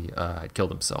when he had killed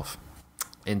himself.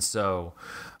 And so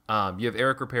you have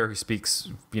Eric Ripert, who speaks,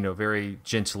 very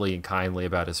gently and kindly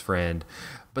about his friend.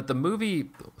 But the movie,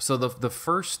 so the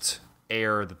first egregious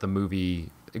error that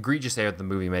the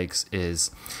movie makes is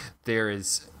there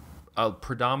is a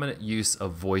predominant use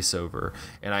of voiceover.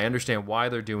 And I understand why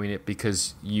they're doing it,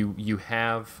 because you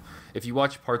have, if you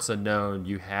watch Parts Unknown,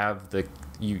 you have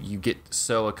you get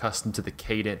so accustomed to the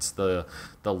cadence, the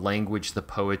language, the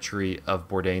poetry of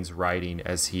Bourdain's writing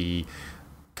as he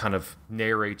kind of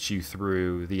narrates you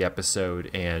through the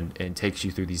episode and takes you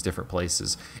through these different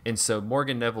places. And so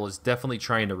Morgan Neville is definitely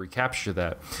trying to recapture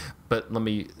that. But let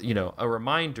me, a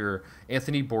reminder,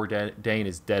 Anthony Bourdain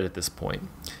is dead at this point.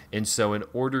 And so in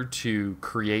order to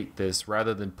create this,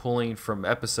 rather than pulling from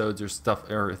episodes or stuff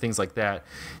or things like that,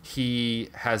 he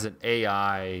has an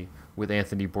AI with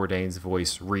Anthony Bourdain's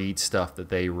voice read stuff that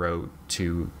they wrote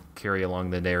to carry along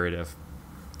the narrative.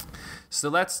 So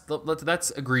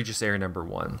that's egregious error number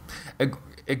one.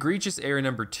 Egregious error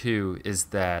number two is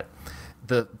that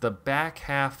the back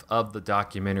half of the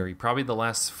documentary, probably the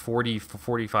last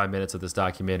 45 minutes of this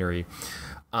documentary,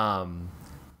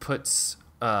 puts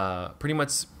pretty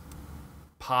much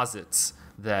posits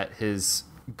that his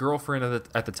girlfriend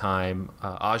at the time,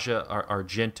 Aja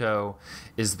Argento,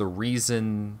 is the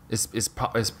reason is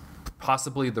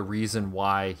possibly the reason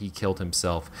why he killed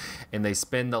himself. And they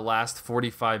spend the last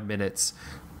 45 minutes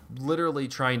literally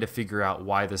trying to figure out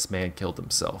why this man killed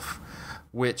himself,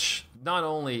 which not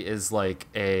only is like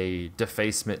a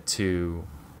defacement to,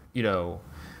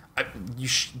 you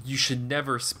should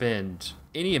never spend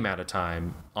any amount of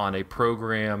time on a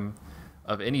program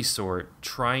of any sort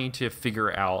trying to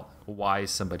figure out why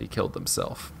somebody killed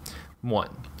themselves.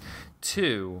 One.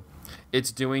 Two,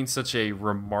 it's doing such a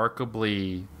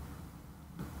remarkably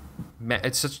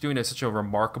such a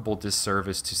remarkable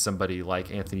disservice to somebody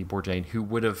like Anthony Bourdain, who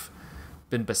would have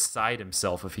been beside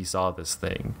himself if he saw this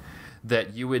thing,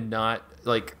 that you would not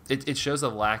like it shows a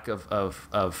lack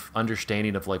of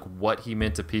understanding of like what he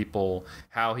meant to people,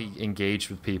 how he engaged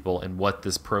with people, and what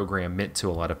this program meant to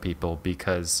a lot of people,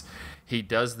 because he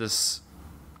does this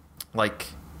like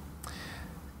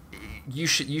you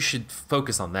should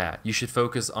focus on that. You should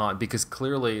focus on, because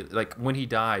clearly, like, when he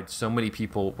died, so many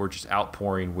people were just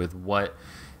outpouring with what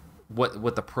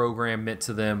the program meant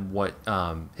to them, what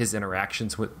his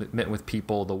interactions meant with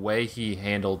people, the way he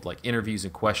handled like interviews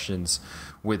and questions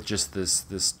with just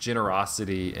this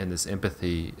generosity and this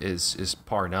empathy is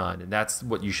par none. And that's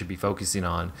what you should be focusing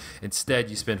on. Instead,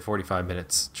 you spend 45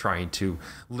 minutes trying to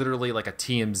literally, like a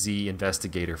TMZ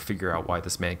investigator, figure out why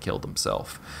this man killed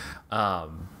himself.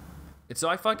 And so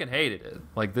I fucking hated it.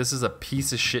 Like, this is a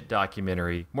piece of shit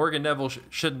documentary. Morgan Neville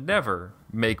should never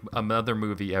make another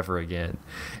movie ever again.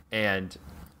 And,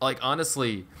 like,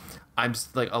 honestly, I'm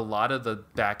like, a lot of the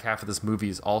back half of this movie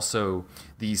is also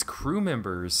these crew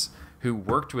members who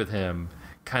worked with him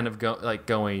kind of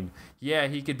going, yeah,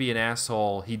 he could be an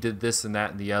asshole. He did this and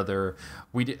that and the other.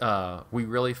 We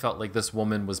really felt like this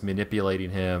woman was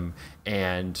manipulating him,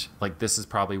 and like this is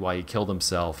probably why he killed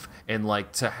himself. And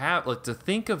like to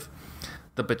think of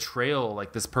the betrayal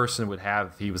like this person would have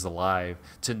if he was alive,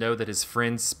 to know that his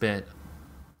friends spent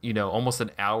almost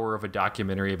an hour of a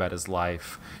documentary about his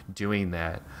life doing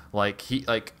that. I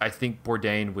think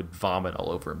Bourdain would vomit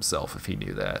all over himself if he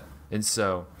knew that. And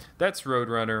so that's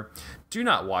Roadrunner. Do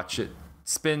not watch it.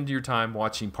 Spend your time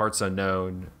watching Parts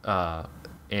Unknown,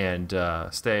 and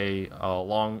stay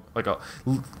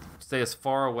as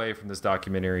far away from this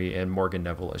documentary and Morgan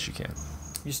Neville as you can.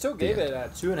 You still gave it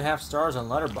 2.5 stars on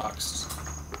Letterboxd.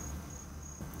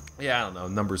 Yeah, I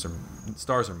don't know.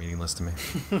 Stars are meaningless to me.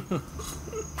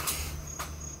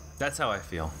 That's how I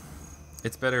feel.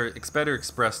 It's better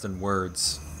expressed in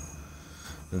words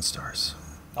than stars.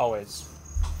 Always.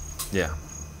 Yeah.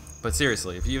 But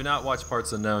seriously, if you have not watched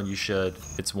Parts Unknown, you should.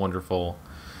 It's wonderful.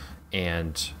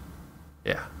 And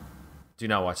yeah, do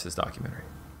not watch this documentary.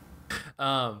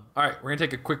 All right, we're going to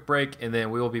take a quick break, and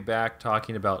then we will be back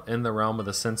talking about In the Realm of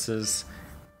the Senses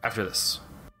after this.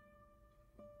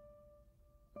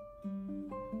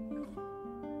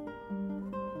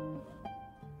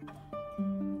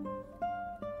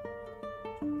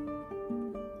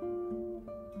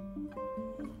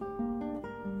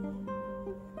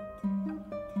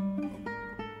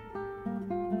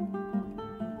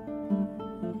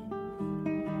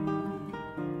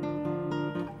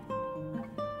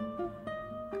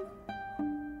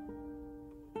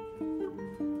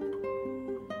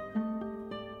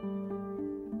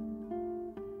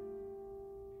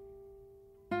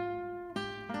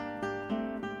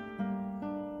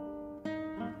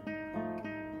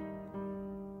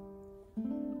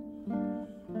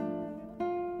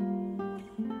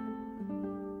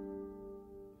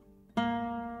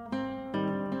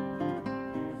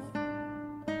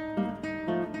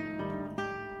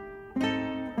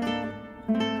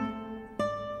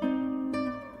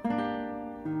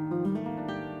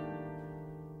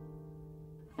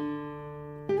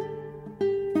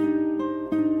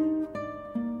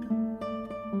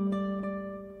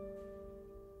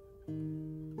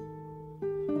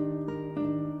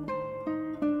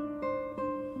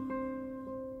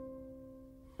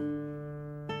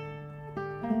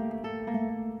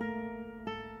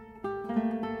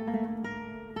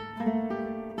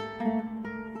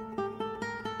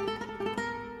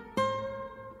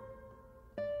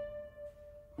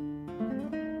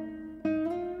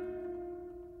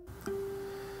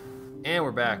 And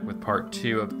we're back with part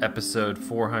 2 of episode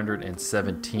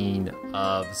 417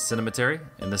 of Cinematary.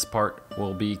 In this part,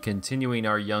 we'll be continuing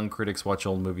our Young Critics Watch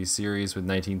Old Movies series with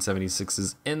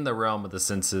 1976's In the Realm of the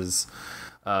Senses,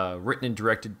 written and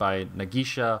directed by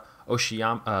Nagisa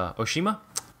Oshima.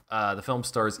 The film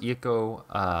stars Ieko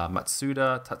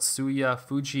Matsuda, Tatsuya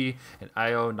Fuji, and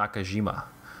Ayo Nakajima.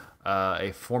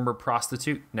 A former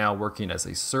prostitute, now working as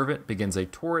a servant, begins a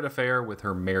torrid affair with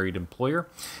her married employer.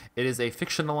 It is a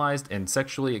fictionalized and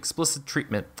sexually explicit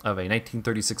treatment of a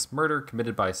 1936 murder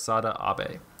committed by Sada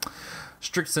Abe.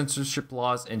 Strict censorship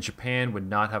laws in Japan would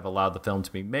not have allowed the film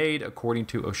to be made, according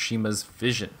to Oshima's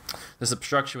vision. This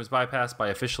obstruction was bypassed by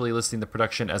officially listing the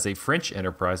production as a French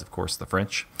enterprise, of course, the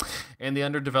French, and the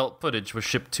underdeveloped footage was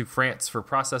shipped to France for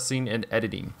processing and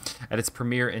editing. At its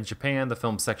premiere in Japan, the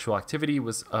film's sexual activity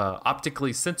was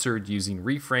optically censored using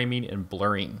reframing and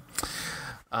blurring.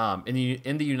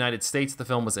 In the United States, the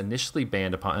film was initially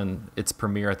banned upon its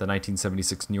premiere at the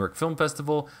 1976 New York Film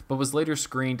Festival, but was later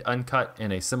screened uncut,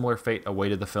 and a similar fate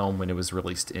awaited the film when it was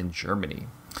released in Germany.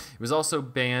 It was also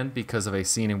banned because of a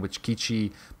scene in which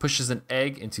Kichi pushes an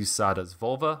egg into Sada's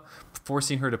vulva,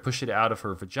 forcing her to push it out of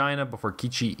her vagina before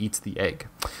Kichi eats the egg.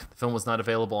 The film was not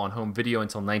available on home video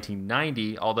until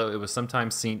 1990, although it was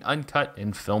sometimes seen uncut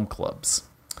in film clubs.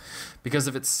 Because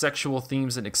of its sexual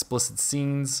themes and explicit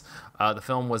scenes, the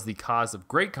film was the cause of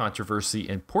great controversy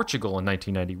in Portugal in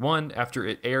 1991 after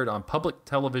it aired on public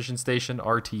television station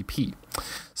RTP.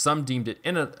 Some deemed it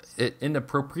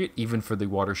inappropriate even for the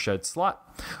watershed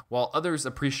slot, while others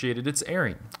appreciated its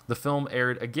airing. The film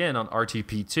aired again on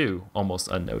RTP2, almost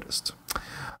unnoticed.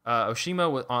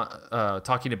 Oshima,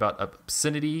 talking about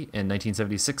obscenity in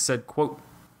 1976, said, quote,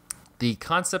 "The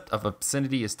concept of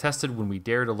obscenity is tested when we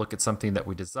dare to look at something that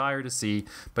we desire to see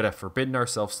but have forbidden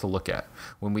ourselves to look at.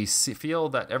 When we feel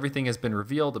that everything has been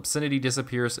revealed, obscenity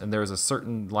disappears and there is a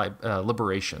certain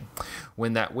liberation.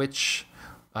 When that which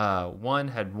one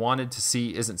had wanted to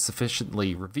see isn't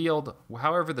sufficiently revealed,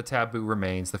 however the taboo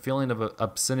remains, the feeling of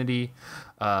obscenity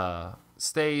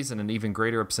stays, and an even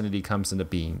greater obscenity comes into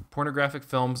being. Pornographic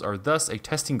films are thus a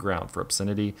testing ground for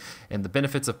obscenity, and the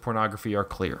benefits of pornography are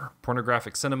clear.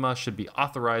 Pornographic cinema should be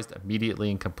authorized immediately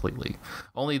and completely.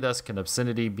 Only thus can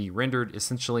obscenity be rendered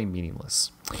essentially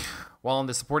meaningless." While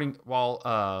the supporting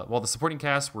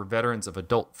cast were veterans of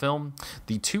adult film,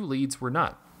 the two leads were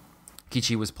not.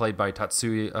 Kichi was played by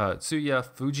Tatsuya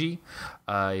Fuji,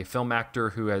 a film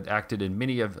actor who had acted in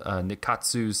many of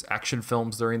Nikatsu's action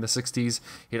films during the 60s.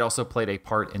 He had also played a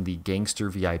part in the Gangster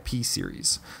VIP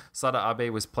series. Sada Abe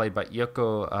was played by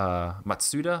Ieko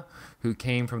Matsuda, who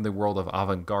came from the world of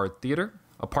avant-garde theater.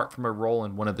 Apart from a role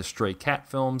in one of the Stray Cat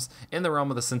films, In the Realm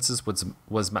of the Senses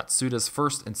was Matsuda's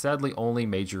first and sadly only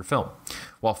major film.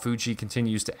 While Fuji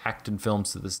continues to act in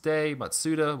films to this day,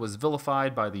 Matsuda was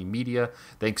vilified by the media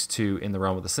thanks to In the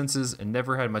Realm of the Senses and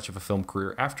never had much of a film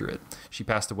career after it. She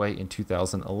passed away in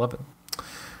 2011.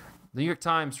 The New York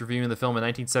Times, reviewing the film in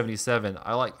 1977,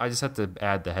 I just have to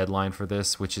add the headline for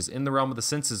this, which is In the Realm of the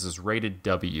Senses is rated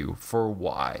W for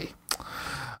why.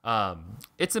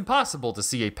 It's impossible to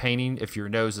see a painting if your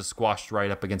nose is squashed right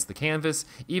up against the canvas.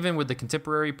 Even with the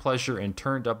contemporary pleasure and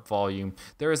turned up volume,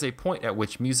 there is a point at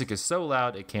which music is so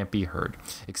loud it can't be heard.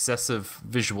 Excessive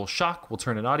visual shock will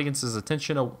turn an audience's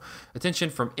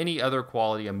attention from any other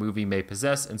quality a movie may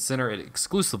possess and center it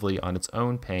exclusively on its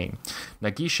own pain.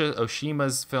 Nagisa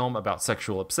Oshima's film about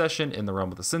sexual obsession, In the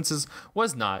Realm of the Senses,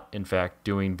 was not, in fact,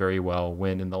 doing very well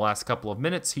when, in the last couple of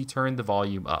minutes, he turned the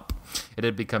volume up. It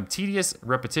had become tedious,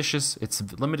 repetitious, its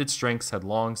limited strengths had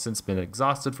long since been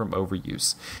exhausted from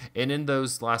overuse, and in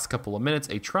those last couple of minutes,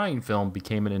 a trying film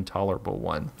became an intolerable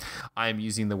one. I am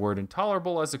using the word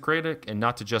intolerable as a critic and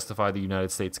not to justify the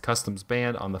United States customs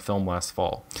ban on the film last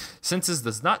fall. Senses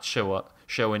does not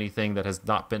show anything that has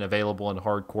not been available in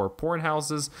hardcore porn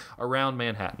houses around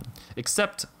Manhattan,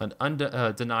 except an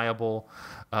undeniable,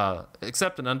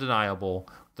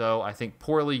 though I think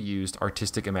poorly used,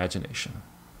 artistic imagination.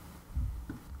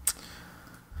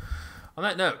 On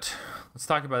that note, let's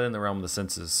talk about In the Realm of the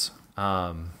Senses.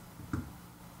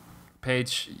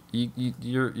 Paige,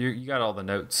 you got all the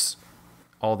notes,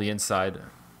 all the inside.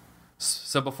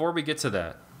 So before we get to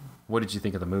that, what did you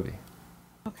think of the movie?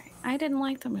 Okay, I didn't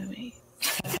like the movie.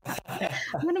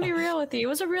 I'm going to be real with you. It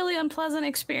was a really unpleasant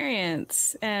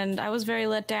experience, and I was very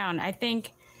let down. I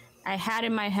think I had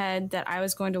in my head that I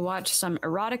was going to watch some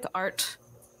erotic art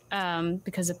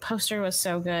because the poster was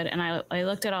so good, and I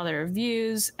looked at all the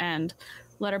reviews, and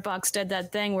Letterboxd did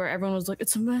that thing where everyone was like,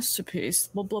 it's a masterpiece,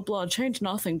 blah, blah, blah, change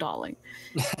nothing, darling.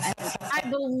 And I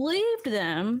believed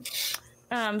them,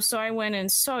 So I went in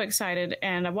so excited,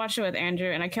 and I watched it with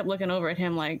Andrew, and I kept looking over at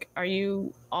him like, are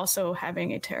you also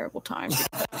having a terrible time?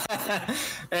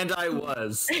 And I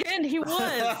was. And he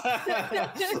was.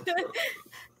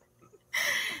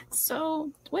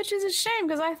 So, which is a shame,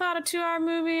 because I thought a 2-hour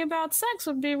movie about sex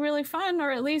would be really fun,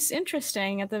 or at least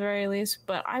interesting at the very least,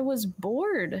 but I was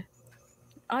bored.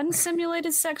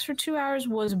 Unsimulated sex for 2 hours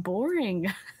was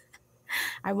boring.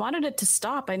 I wanted it to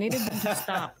stop. I needed them to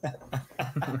stop.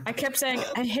 I kept saying,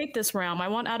 I hate this realm. I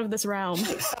want out of this realm.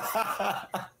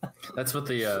 That's what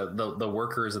the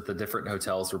workers at the different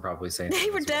hotels were probably saying. They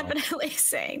were definitely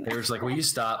saying that. They were just like, will you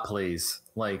stop, please?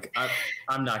 Like,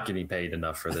 I'm not getting paid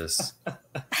enough for this.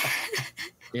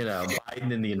 You know,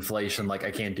 Biden and the inflation, like,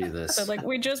 I can't do this. So, like,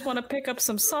 we just want to pick up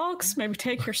some socks, maybe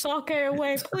take your sake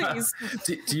away, please.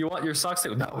 Do you want your socks?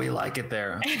 No, we like it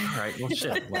there. All right, well,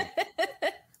 shit. Well,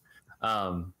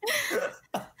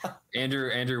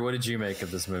 Andrew, what did you make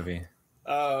of this movie?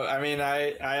 Oh, I mean,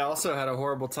 I also had a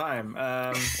horrible time.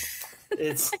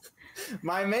 It's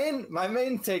my main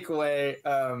takeaway.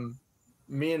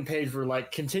 Me and Paige were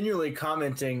like continually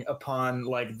commenting upon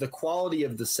like the quality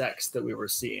of the sex that we were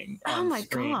seeing on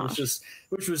screen,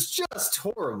 which was just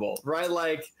horrible, right?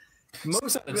 Like most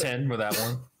 6 out of 10 with that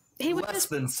one. He would less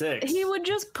than 6. He would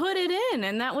just put it in,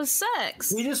 and that was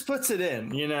sex. He just puts it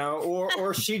in, you know,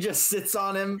 or she just sits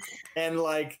on him, and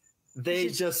like they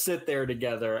just sit there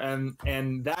together,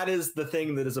 and that is the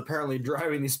thing that is apparently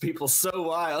driving these people so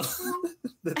wild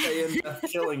that they end up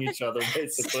killing each other,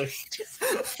 basically.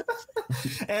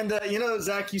 And you know,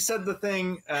 Zach, you said the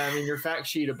thing in your fact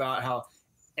sheet about how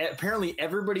apparently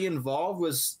everybody involved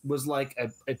was like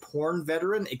a porn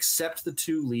veteran except the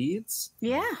 2 leads.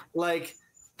 Yeah, like.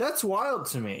 That's wild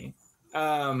to me.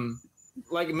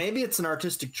 Like maybe it's an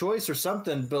artistic choice or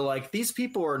something, but like these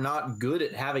people are not good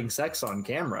at having sex on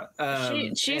camera.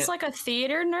 She's like a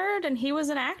theater nerd, and he was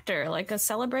an actor, like a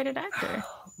celebrated actor.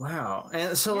 Wow.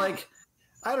 And so like,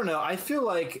 I don't know. I feel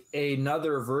like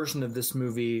another version of this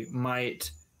movie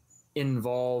might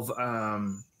involve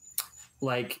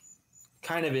like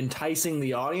kind of enticing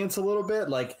the audience a little bit,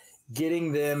 like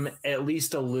getting them at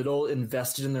least a little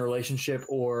invested in the relationship,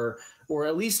 or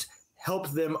at least help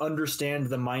them understand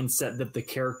the mindset that the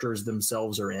characters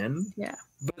themselves are in. Yeah.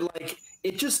 But like,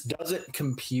 it just doesn't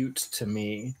compute to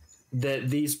me that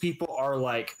these people are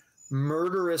like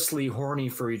murderously horny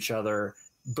for each other,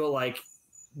 but like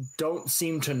don't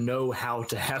seem to know how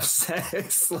to have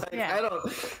sex. Like, I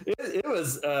don't, it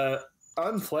was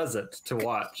unpleasant to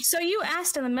watch. So you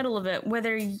asked in the middle of it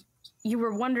whether you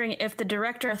were wondering if the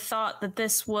director thought that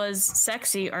this was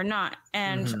sexy or not.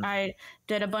 And I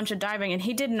did a bunch of diving, and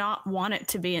he did not want it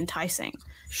to be enticing.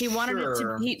 He wanted it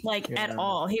to be like at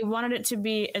all. He wanted it to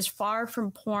be as far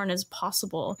from porn as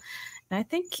possible. And I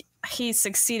think he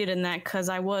succeeded in that, because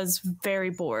I was very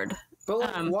bored. But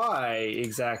like, why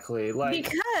exactly? Like,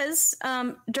 because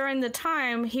during the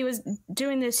time he was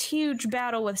doing this huge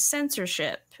battle with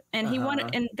censorship, and he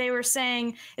wanted, and they were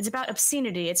saying it's about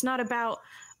obscenity. It's not about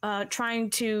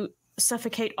trying to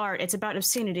suffocate art. It's about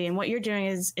obscenity, and what you're doing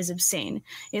is obscene.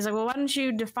 He's like, well, why don't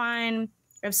you define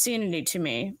obscenity to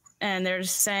me? And they're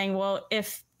saying, well,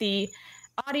 if the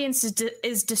audience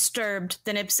is disturbed,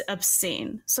 then it's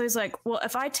obscene. So he's like, well,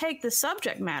 if I take the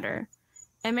subject matter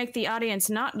and make the audience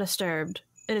not disturbed,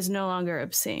 it is no longer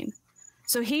obscene.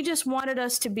 So he just wanted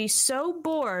us to be so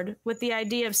bored with the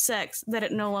idea of sex that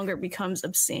it no longer becomes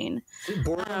obscene.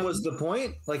 Boredom was the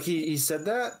point? Like he said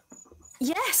that?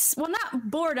 Yes. Well,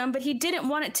 not boredom, but he didn't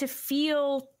want it to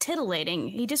feel titillating.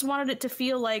 He just wanted it to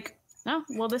feel like, oh,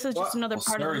 well, this is just another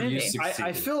part of the movie.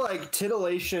 I feel like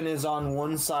titillation is on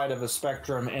one side of a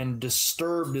spectrum and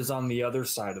disturbed is on the other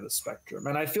side of the spectrum.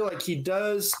 And I feel like he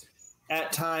does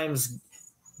at times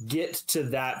get to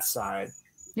that side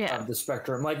of the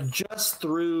spectrum, like just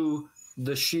through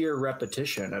the sheer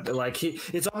repetition of it. Like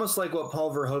it's almost like what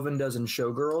Paul Verhoeven does in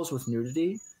Showgirls with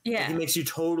nudity. Yeah. Like he makes you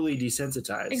totally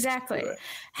desensitized. Exactly.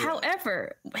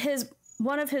 However,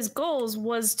 one of his goals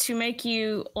was to make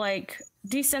you like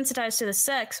desensitized to the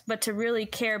sex, but to really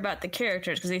care about the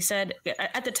characters. Because he said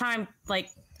at the time,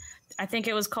 like, I think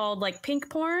it was called like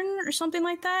pink porn or something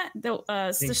like that.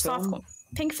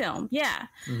 Pink film, yeah,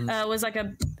 was like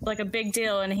a big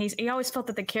deal, and he always felt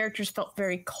that the characters felt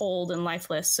very cold and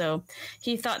lifeless. So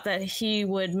he thought that he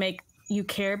would make you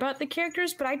care about the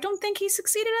characters, but I don't think he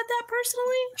succeeded at that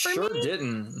personally. For me,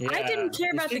 didn't. Yeah. I didn't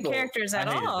care about the characters at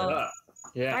all.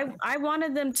 Yeah, I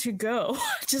wanted them to go.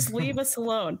 Just leave us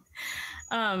alone.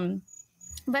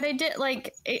 But I did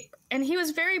like it, and he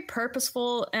was very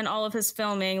purposeful in all of his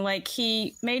filming. Like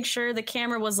he made sure the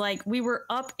camera was like we were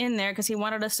up in there because he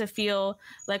wanted us to feel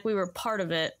like we were part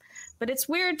of it. But it's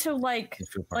weird to like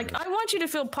I want you to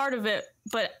feel part of it,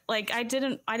 but like I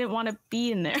didn't want to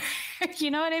be in there.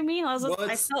 You know what I mean?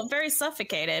 I felt very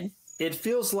suffocated. It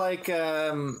feels like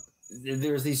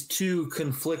there's these two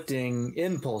conflicting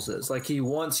impulses. Like he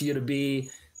wants you to be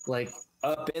like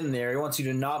up in there. He wants you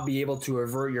to not be able to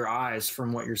avert your eyes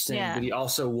from what you're seeing, but he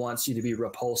also wants you to be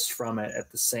repulsed from it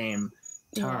at the same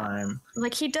time. Yeah.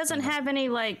 Like he doesn't have any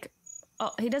like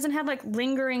he doesn't have like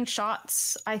lingering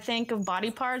shots, I think, of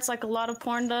body parts like a lot of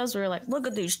porn does, where you're like, look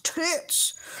at these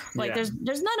tits. Like there's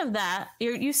none of that.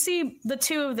 You see the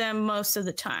two of them most of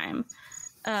the time.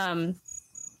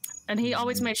 And he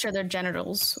always made sure their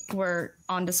genitals were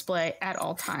on display at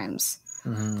all times.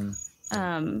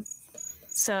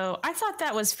 So I thought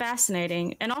that was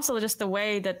fascinating. And also just the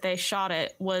way that they shot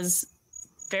it was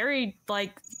very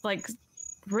like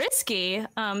risky.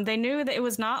 They knew that it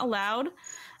was not allowed.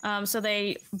 So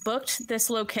they booked this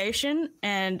location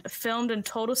and filmed in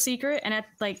total secret,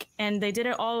 and they did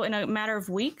it all in a matter of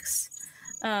weeks.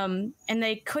 And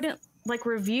they couldn't like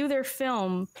review their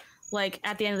film. Like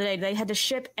at the end of the day, they had to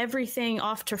ship everything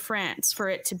off to France for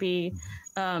it to be,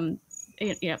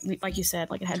 like you said,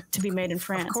 like it had to be made in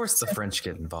France. Of course, the French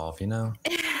get involved, you know.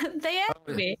 They had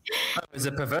to be. Oh, is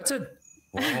it perverted?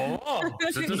 Oh,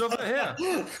 sit it over here.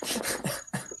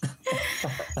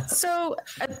 So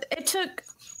it took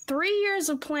 3 years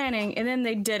of planning, and then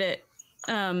they did it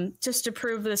just to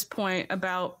prove this point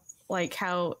about like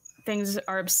how things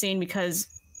are obscene because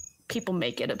people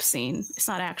make it obscene. It's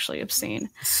not actually obscene.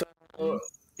 So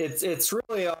it's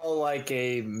really all like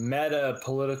a meta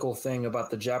political thing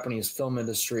about the Japanese film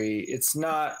industry. It's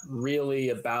not really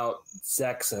about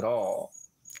sex at all.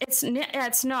 It's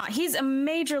not. He's a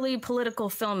majorly political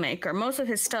filmmaker. Most of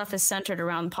his stuff is centered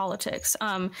around politics.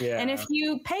 And if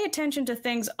you pay attention to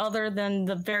things other than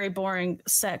the very boring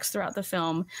sex throughout the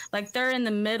film, like they're in the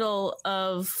middle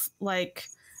of like,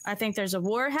 I think there's a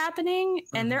war happening,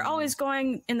 and they're always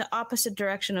going in the opposite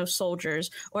direction of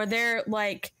soldiers, or they're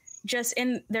like just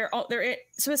in they're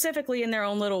specifically in their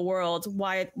own little world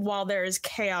while there is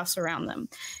chaos around them.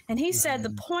 And he said the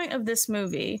point of this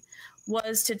movie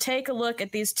was to take a look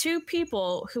at these two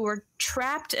people who were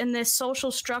trapped in this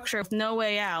social structure with no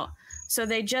way out. So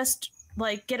they just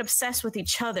like get obsessed with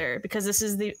each other because this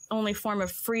is the only form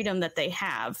of freedom that they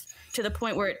have, to the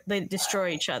point where they destroy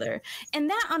each other. And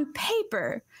that on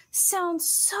paper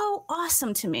sounds so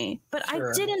awesome to me, but I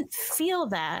didn't feel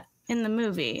that in the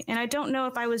movie. And I don't know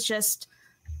if I was just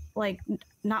like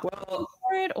not for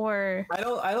it, or I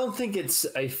don't think it's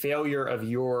a failure of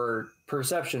your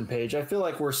perception, Paige. I feel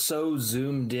like we're so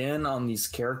zoomed in on these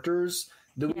characters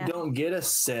that we don't get a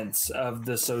sense of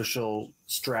the social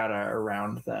strata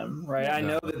around them, right? I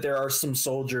know that there are some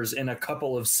soldiers in a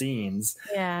couple of scenes,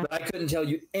 but I couldn't tell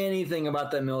you anything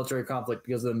about that military conflict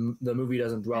because the movie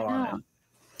doesn't dwell on it.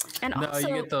 And no, also,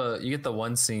 you get the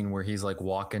one scene where he's like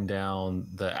walking down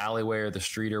the alleyway or the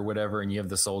street or whatever, and you have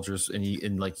the soldiers, and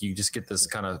you just get this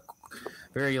kind of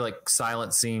very like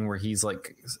silent scene where he's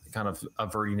like kind of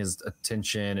averting his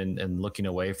attention and looking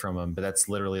away from him. But that's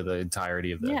literally the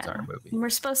entirety of the entire movie. We're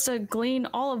supposed to glean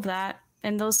all of that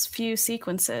in those few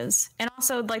sequences. And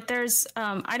also like there's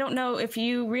I don't know if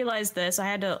you realize this, I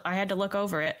had to look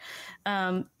over it.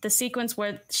 The sequence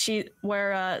where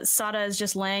Sada is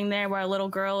just laying there while a little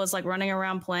girl is like running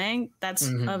around playing, that's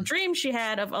a dream she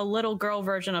had of a little girl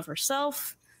version of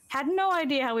herself. Had no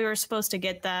idea how we were supposed to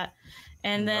get that.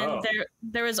 And then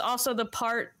there was also the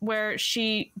part where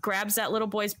she grabs that little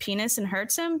boy's penis and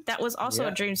hurts him. That was also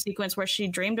a dream sequence where she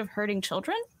dreamed of hurting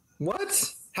children.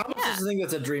 What? How much do you think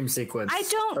that's a dream sequence? I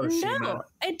don't know.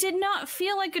 It did not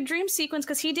feel like a dream sequence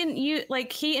because he didn't use,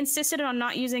 like, he insisted on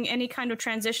not using any kind of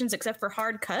transitions except for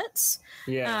hard cuts.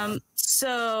 Yeah.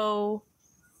 So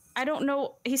I don't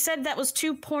know. He said that was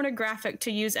too pornographic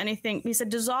to use anything. He said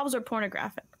dissolves are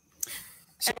pornographic.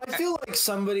 So I feel like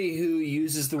somebody who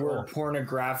uses the word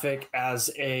pornographic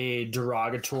as a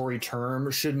derogatory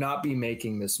term should not be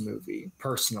making this movie,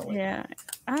 personally. Yeah.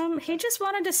 He just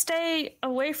wanted to stay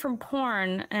away from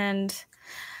porn, and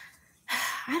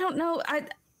I don't know.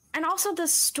 And also the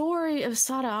story of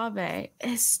Sada Abe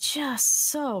is just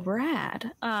so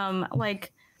rad.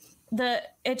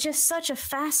 It's just such a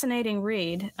fascinating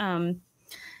read.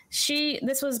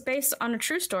 This was based on a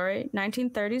true story,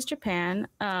 1930s Japan.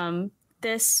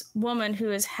 This woman who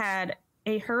has had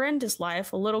a horrendous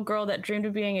life, a little girl that dreamed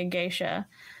of being a geisha,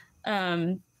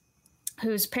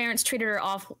 whose parents treated her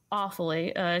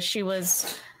awfully. She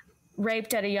was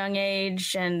raped at a young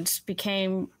age and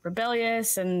became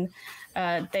rebellious, and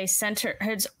they sent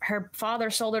her father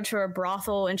sold her to a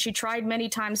brothel, and she tried many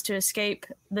times to escape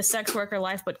the sex worker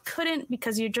life but couldn't,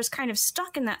 because you're just kind of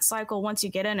stuck in that cycle once you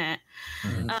get in it.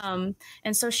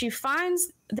 And so she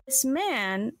finds this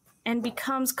man and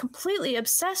becomes completely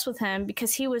obsessed with him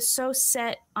because he was so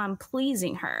set on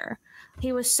pleasing her.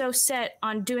 He was so set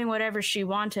on doing whatever she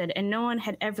wanted, and no one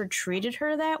had ever treated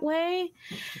her that way.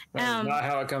 That's not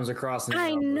how it comes across.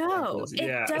 I know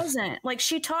it doesn't. Like,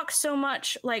 she talks so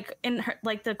much, like in her,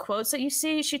 like the quotes that you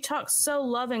see, she talks so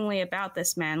lovingly about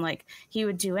this man. Like, he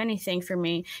would do anything for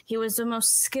me. He was the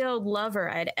most skilled lover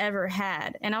I'd ever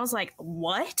had. And I was like,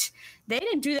 what? They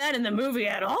didn't do that in the movie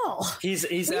at all.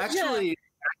 He's actually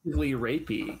actively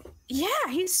rapey. Yeah,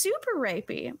 he's super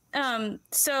rapey.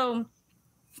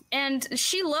 And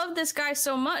she loved this guy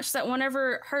so much that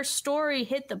whenever her story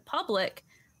hit the public,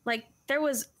 like, there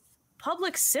was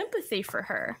public sympathy for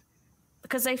her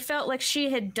because they felt like she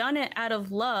had done it out of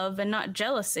love and not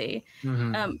jealousy.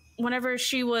 Whenever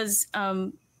she was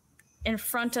in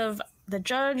front of the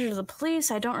judge or the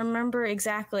police, I don't remember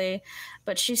exactly,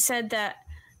 but she said that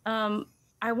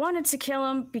I wanted to kill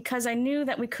him because I knew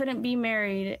that we couldn't be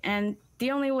married, and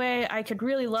the only way I could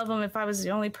really love him if I was the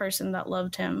only person that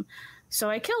loved him. So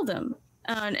I killed him.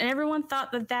 And everyone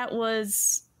thought that that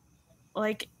was,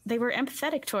 like, they were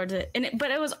empathetic towards it.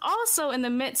 But it was also in the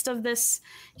midst of this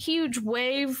huge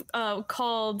wave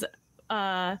called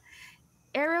Eroguro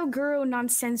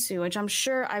Nonsensu, which I'm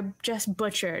sure I just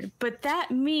butchered. But that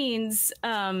means,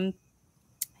 like,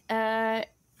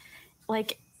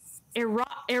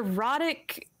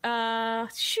 erotic,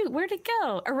 where'd it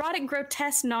go? Erotic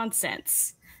grotesque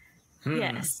nonsense.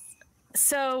 Yes.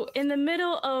 So in the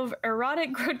middle of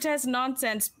erotic grotesque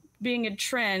nonsense being a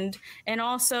trend, and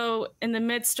also in the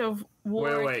midst of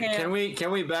war. Wait. Can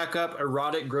we back up?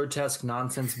 Erotic grotesque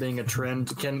nonsense being a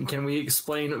trend. Can we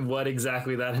explain what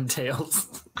exactly that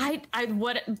entails?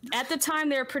 What at the time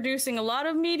they were producing a lot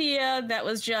of media that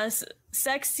was just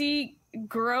sexy,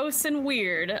 gross, and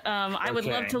weird. I would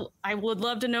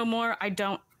love to know more. I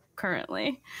don't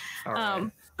currently. All right.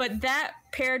 But that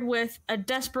paired with a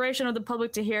desperation of the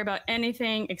public to hear about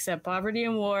anything except poverty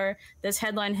and war, this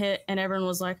headline hit, and everyone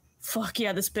was like, fuck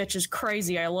yeah, this bitch is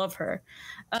crazy. I love her.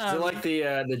 Is it like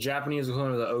the Japanese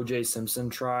equivalent of the O.J.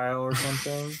 Simpson trial or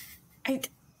something?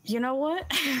 You know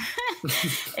what?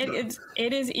 it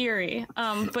is eerie.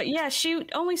 But yeah, she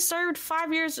only served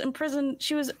 5 years in prison.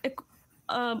 She was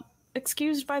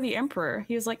excused by the emperor.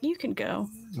 He was like, you can go.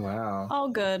 Wow. All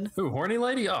good. Ooh, horny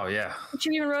lady? Oh, yeah.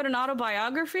 She even wrote an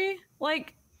autobiography?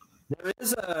 Like,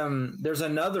 there's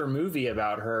another movie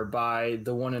about her by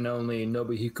the one and only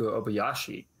Nobuhiko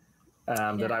Obayashi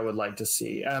that I would like to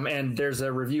see. And there's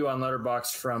a review on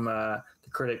Letterboxd from the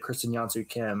critic Kristen Yansu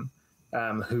Kim,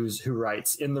 who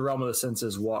writes, "In the realm of the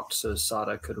senses, walked so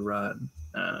Sada could run."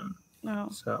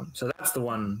 So that's the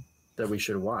one that we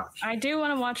should watch. I do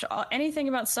want to watch anything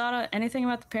about Sada, anything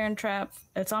about the Parent Trap.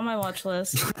 It's on my watch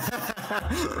list.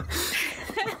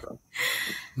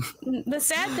 The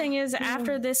sad thing is,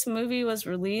 after this movie was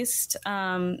released,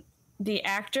 the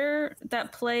actor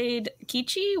that played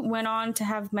Kichi went on to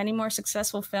have many more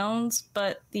successful films,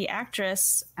 but the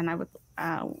actress, and I would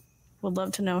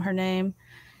love to know her name,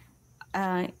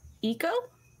 Iko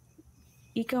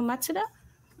Matsuda,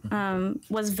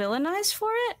 was villainized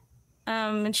for it.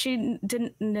 And she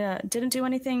didn't do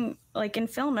anything like in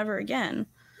film ever again,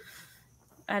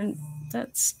 and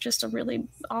that's just a really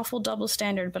awful double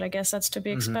standard. But I guess that's to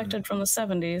be expected from the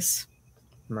 70s,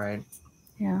 right?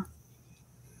 Yeah.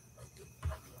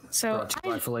 So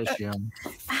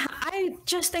I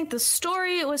just think the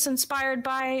story it was inspired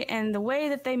by and the way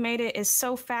that they made it is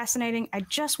so fascinating. I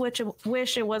just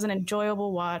wish it was an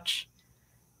enjoyable watch.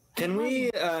 Can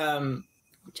we?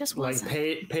 Just like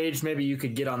Paige, maybe you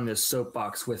could get on this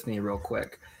soapbox with me real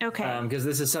quick. Okay. Because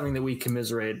this is something that we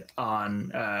commiserate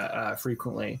on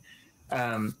frequently.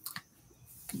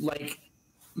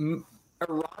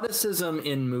 Eroticism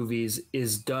in movies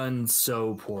is done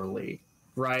so poorly,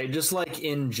 right? Just like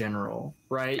in general,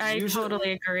 right? I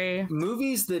totally agree.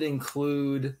 Movies that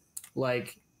include,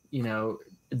 like,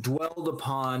 dwelled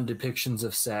upon depictions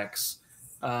of sex,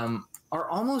 are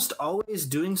almost always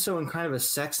doing so in kind of a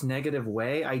sex negative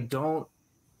way. I don't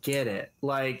get it.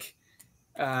 Like,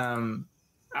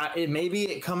 maybe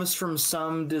it comes from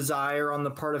some desire on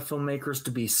the part of filmmakers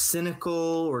to be cynical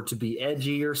or to be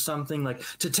edgy or something, like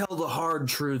to tell the hard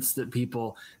truths that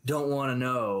people don't want to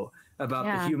know about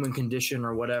the human condition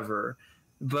or whatever.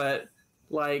 But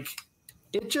like,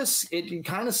 it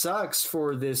kind of sucks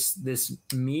for this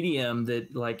medium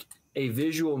that, like, a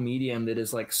visual medium that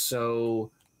is like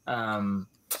so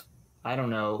I don't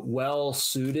know, well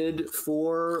suited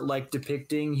for like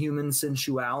depicting human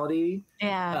sensuality.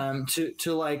 Yeah.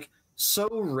 To like so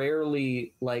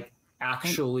rarely like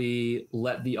actually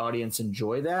let the audience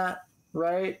enjoy that,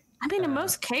 right? I mean, in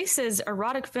most cases,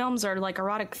 erotic films are like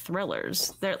erotic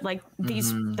thrillers. They're like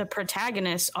the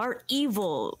protagonists are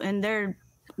evil and their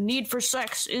need for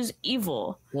sex is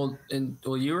evil. Well,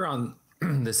 you were on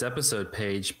this episode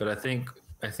page, but I think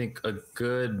a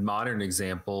good modern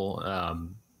example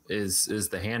is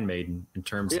The Handmaiden in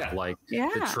terms of like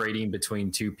the trading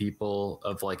between two people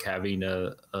of like having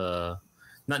a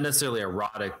not necessarily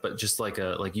erotic, but just like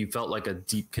you felt like a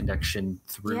deep connection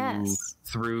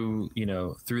through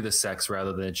the sex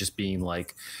rather than it just being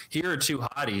like, here are two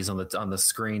hotties on the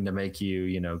screen to make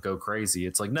you go crazy.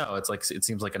 It's like, no, it's like, it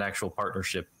seems like an actual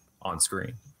partnership on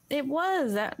screen. It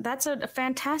was that's a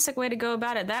fantastic way to go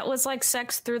about it. That was like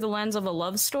sex through the lens of a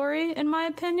love story, in my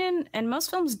opinion. And most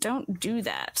films don't do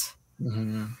that.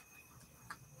 Mm-hmm.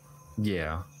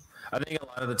 Yeah. I think a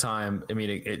lot of the time, I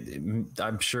mean,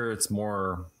 I'm sure it's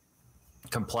more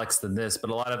complex than this, but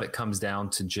a lot of it comes down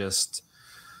to just,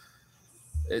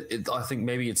 I think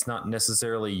maybe it's not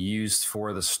necessarily used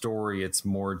for the story. It's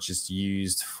more just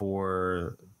used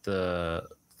for the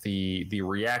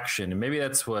reaction. And maybe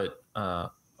that's what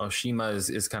Oshima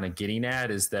is kind of getting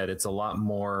at, is that it's a lot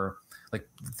more like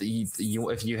if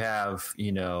you have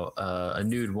a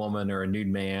nude woman or a nude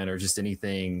man or just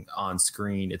anything on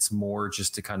screen, it's more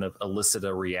just to kind of elicit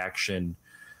a reaction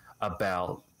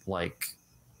about like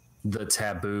the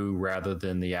taboo rather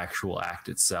than the actual act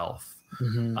itself.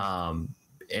 Mm-hmm.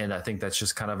 And I think that's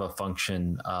just kind of a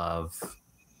function of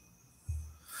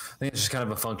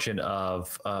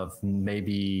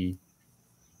maybe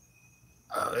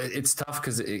it's tough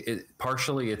because it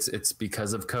partially it's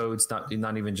because of codes,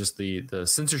 not even just the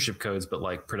censorship codes, but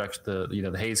like production,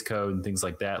 the Hays Code and things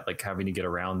like that, like having to get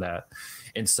around that.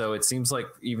 And so it seems like,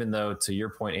 even though to your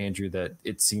point, Andrew, that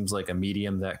it seems like a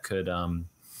medium that could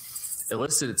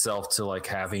elicit itself to like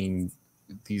having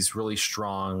these really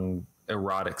strong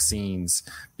erotic scenes,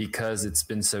 because it's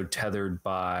been so tethered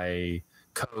by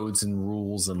codes and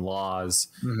rules and laws.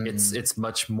 Mm-hmm. It's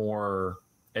much more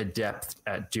adept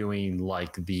at doing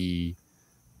like the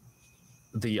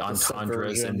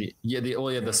entendres and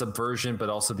the subversion, but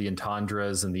also the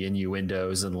entendres and the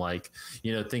innuendos, and like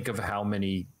think of how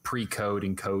many pre-code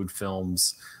and code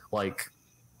films, like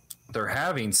they're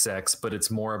having sex, but it's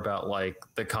more about like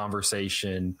the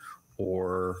conversation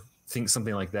or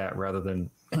something like that rather than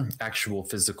actual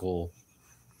physical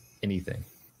anything.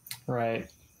 Right.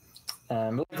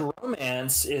 Like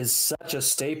romance is such a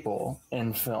staple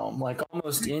in film. Like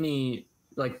almost any,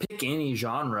 like pick any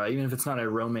genre, even if it's not a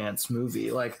romance movie.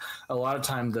 Like a lot of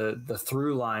time, the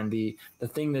through line, the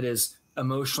thing that is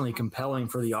emotionally compelling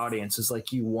for the audience is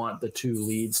like you want the two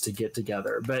leads to get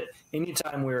together. But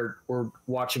anytime we're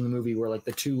watching a movie where like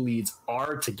the two leads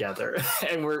are together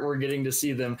and we're getting to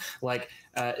see them like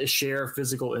share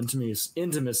physical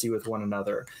intimacy with one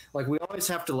another, like we always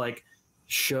have to like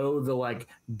show the like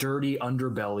dirty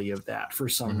underbelly of that for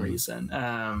some reason.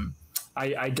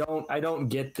 I don't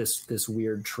get this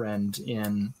weird trend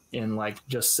in like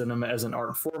just cinema as an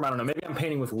art form. I don't know. Maybe I'm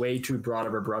painting with way too broad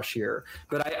of a brush here,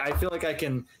 but I feel like I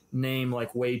can name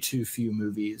like way too few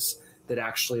movies that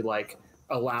actually like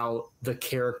allow the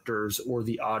characters or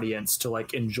the audience to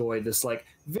like enjoy this like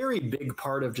very big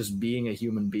part of just being a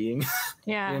human being.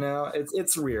 Yeah.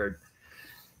 It's weird.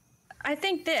 I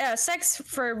think that sex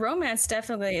for romance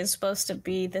definitely is supposed to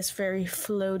be this very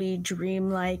floaty,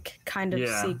 dreamlike kind of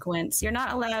sequence. You're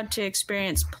not allowed to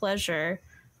experience pleasure,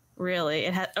 really.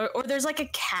 It has, or there's like a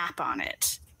cap on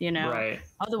it, Right.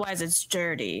 Otherwise, it's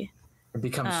dirty. It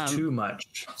becomes too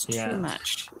much. Too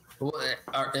much. Well,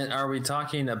 are we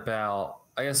talking about?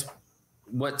 I guess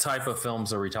what type of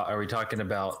films are we talking? Are we talking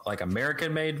about like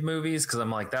American-made movies? Because I'm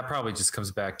like, that probably just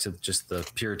comes back to just the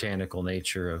puritanical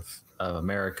nature of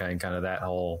America and kind of that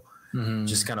whole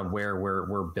just kind of where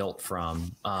we're built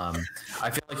from. I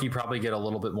feel like you probably get a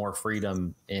little bit more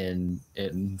freedom in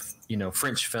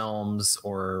French films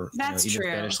or even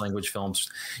Spanish language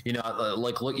films.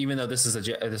 Like look, even though this is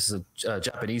a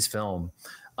Japanese film,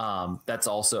 that's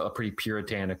also a pretty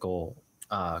puritanical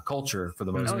culture for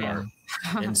the most part.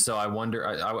 And so I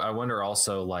wonder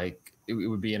also, like it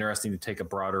would be interesting to take a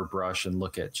broader brush and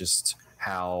look at just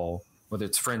how, whether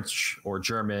it's French or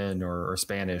German or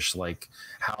Spanish, like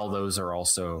how those are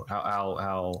also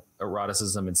how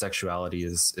eroticism and sexuality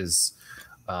is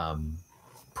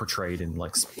portrayed in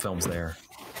like films there.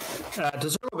 To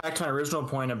circle back to my original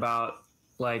point about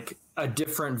like a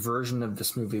different version of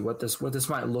this movie, what this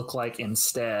might look like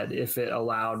instead, if it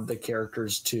allowed the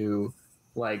characters to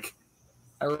like,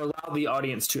 or allow the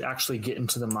audience to actually get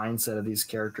into the mindset of these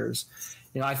characters.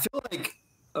 I feel like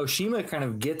Oshima kind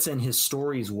of gets in his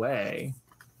story's way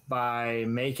by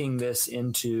making this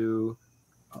into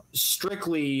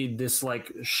strictly this like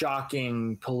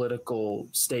shocking political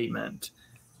statement.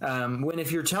 When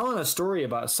if you're telling a story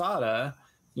about Sada,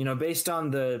 based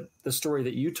on the story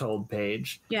that you told,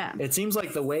 Paige, it seems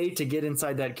like the way to get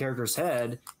inside that character's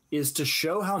head is to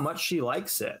show how much she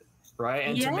likes it, right?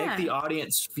 And to make the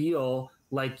audience feel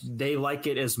like they like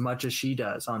it as much as she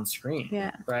does on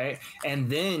screen, right? And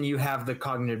then you have the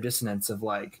cognitive dissonance of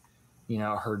like,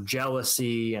 her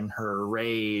jealousy and her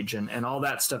rage and all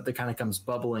that stuff that kind of comes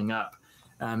bubbling up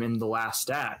in the last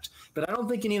act. But I don't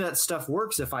think any of that stuff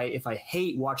works if I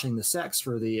hate watching the sex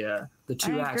for the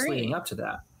 2 acts leading up to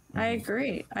that. I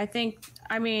agree.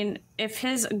 I mean, if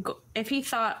he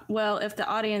thought, well, if the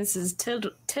audience is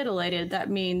titillated, that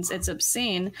means it's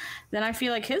obscene, then I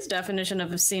feel like his definition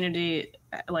of obscenity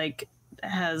like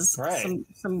has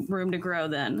some room to grow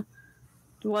then.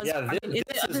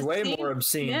 This is way more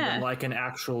obscene than like an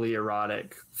actually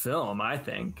erotic film, I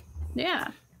think. Yeah.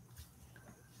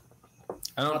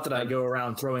 Not that I go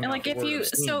around throwing out the word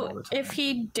obscene all the time. If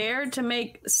he dared to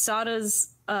make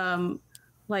Sada's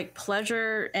like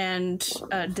pleasure and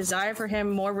desire for him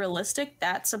more realistic,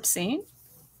 that's obscene.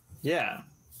 Yeah.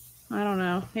 I don't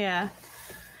know. Yeah.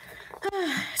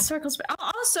 Circles.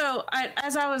 Also,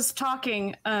 as I was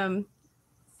talking,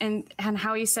 and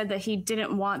how he said that he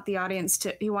didn't want the audience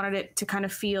he wanted it to kind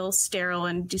of feel sterile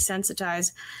and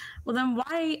desensitized. Well, then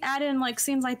why add in like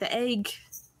scenes like the egg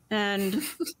and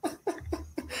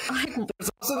like, there's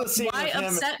also the scene why with him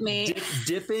upset me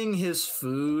dipping his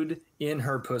food in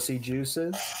her pussy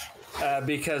juices,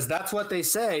 because that's what they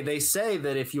say. They say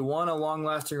that if you want a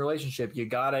long-lasting relationship, you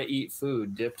gotta eat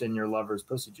food dipped in your lover's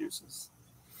pussy juices.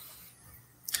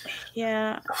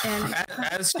 Yeah, and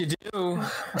as you do.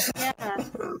 Yeah,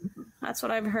 that's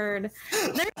what I've heard.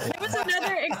 There was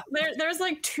another. There's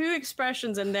like 2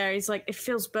 expressions in there. He's like, "It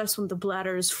feels best when the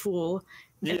bladder is full."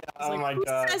 Yeah. Oh my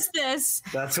God. Who says this?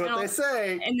 That's what they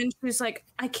say. And then she's like,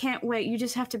 "I can't wait. You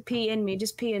just have to pee in me.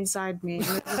 Just pee inside me."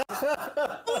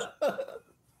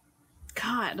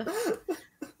 God.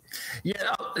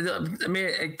 Yeah, I mean,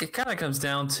 it kind of comes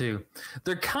down to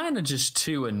they're kind of just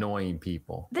 2 annoying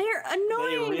people. They're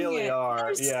annoying. They really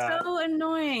are. They're so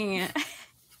annoying.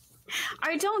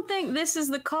 I don't think this is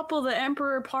the couple the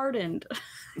Emperor pardoned.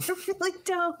 I really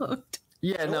don't.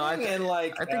 Yeah, no, I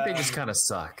think they just kind of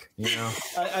suck,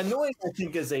 Annoying, I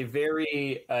think, is a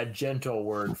very gentle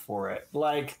word for it.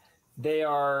 Like, they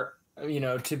are,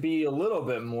 to be a little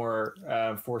bit more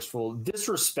forceful,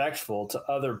 disrespectful to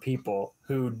other people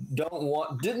who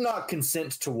did not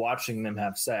consent to watching them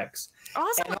have sex.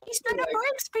 Also, he straight up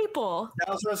rapes people. That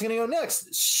was where I was going to go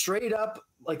next. Straight up,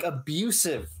 like,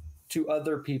 abusive to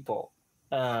other people.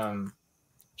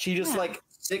 She just like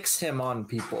sicks him on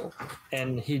people,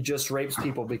 and he just rapes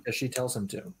people because she tells him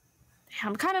to.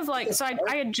 I'm kind of like, so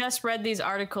I had just read these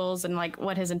articles and like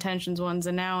what his intentions was,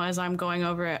 and now as I'm going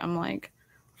over it, I'm like,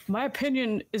 my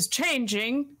opinion is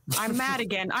changing. I'm mad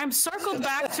again. I'm circled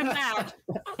back to mad.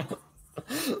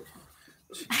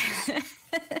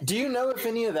 Do you know if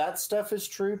any of that stuff is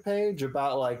true, Paige,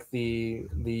 about like the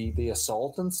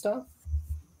assault and stuff?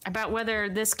 About whether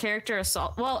this character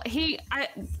assault. Well,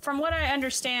 from what I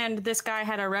understand, this guy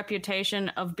had a reputation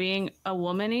of being a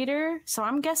woman eater, so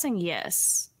I'm guessing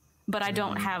yes, but I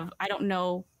don't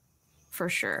know for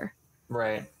sure.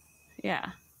 Right.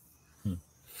 Yeah.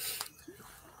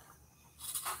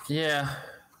 Yeah.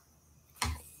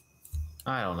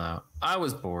 I don't know. I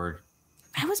was bored.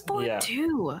 I was bored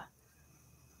too. I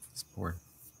was bored.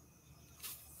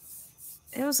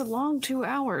 It was a long 2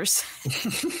 hours.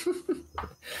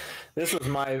 This was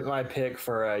my pick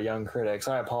for Young Critics.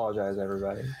 I apologize,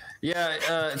 everybody.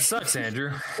 Yeah, it sucks,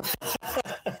 Andrew.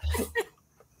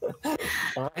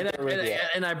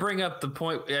 And I bring up the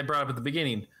point I brought up at the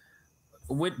beginning.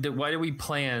 Why do we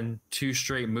plan 2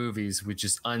 straight movies with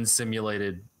just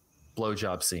unsimulated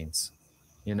blowjob scenes?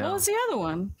 What was the other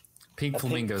one? Pink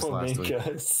Flamingos last week.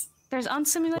 There's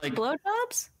unsimulated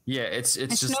blowjobs? Yeah, it's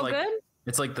just no like good?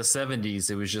 It's like the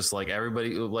 70s. It was just like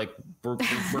everybody, like we're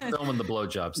filming the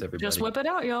blowjobs. Everybody, just whip it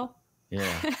out, y'all.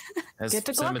 Yeah, as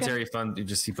cemetery fun.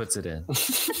 He puts it in.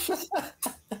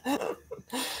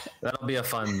 That'll be a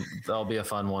fun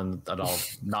one that I'll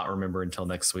not remember until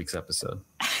next week's episode.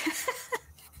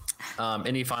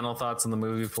 Any final thoughts on the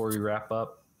movie before we wrap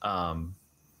up?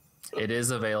 It is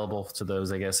available to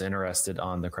those, I guess, interested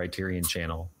on the Criterion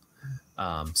channel.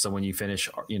 So when you finish,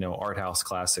 Art House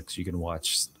Classics, you can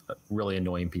watch really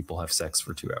annoying people have sex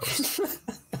for 2 hours.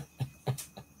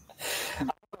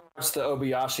 It's the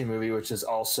Obayashi movie, which is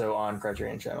also on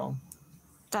Criterion Channel.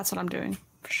 That's what I'm doing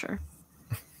for sure.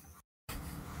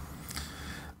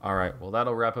 All right, well,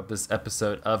 that'll wrap up this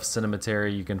episode of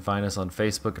Cinematary. You can find us on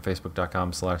Facebook at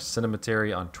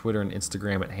facebook.com/Cinematary, on Twitter and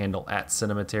Instagram at handle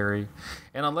 @Cinematary,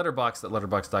 and on Letterboxd at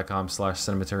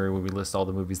letterboxd.com/Cinematary, where we list all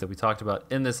the movies that we talked about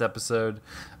in this episode.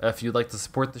 If you'd like to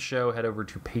support the show, head over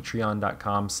to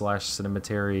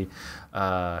patreon.com/Cinematary,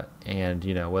 and,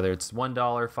 you know, whether it's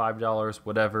 $1, $5,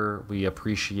 whatever, we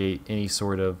appreciate any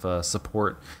sort of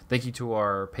support. Thank you to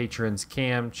our patrons,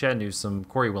 Cam, Chad Newsom,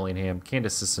 Corey Willingham,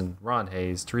 Candace Sisson, Ron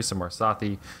Hayes, Teresa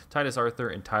Marsathi, Titus Arthur,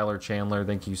 and Tyler Chandler.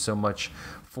 Thank you so much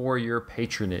for your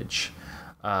patronage.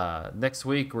 Next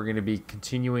week, we're going to be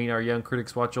continuing our Young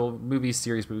Critics Watch Old Movies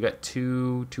series, but we've got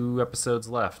two episodes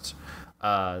left.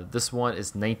 This one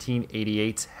is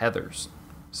 1988's Heathers.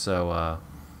 So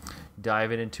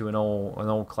diving into an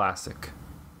old classic.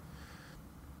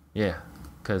 Yeah,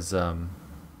 because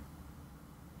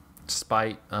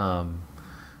despite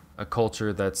a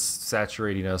culture that's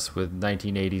saturating us with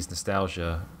 1980s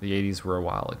nostalgia, the 80s were a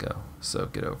while ago, so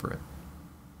get over it.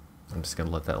 I'm just going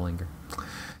to let that linger.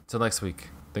 Until next week,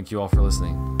 thank you all for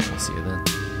listening. We'll see you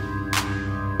then.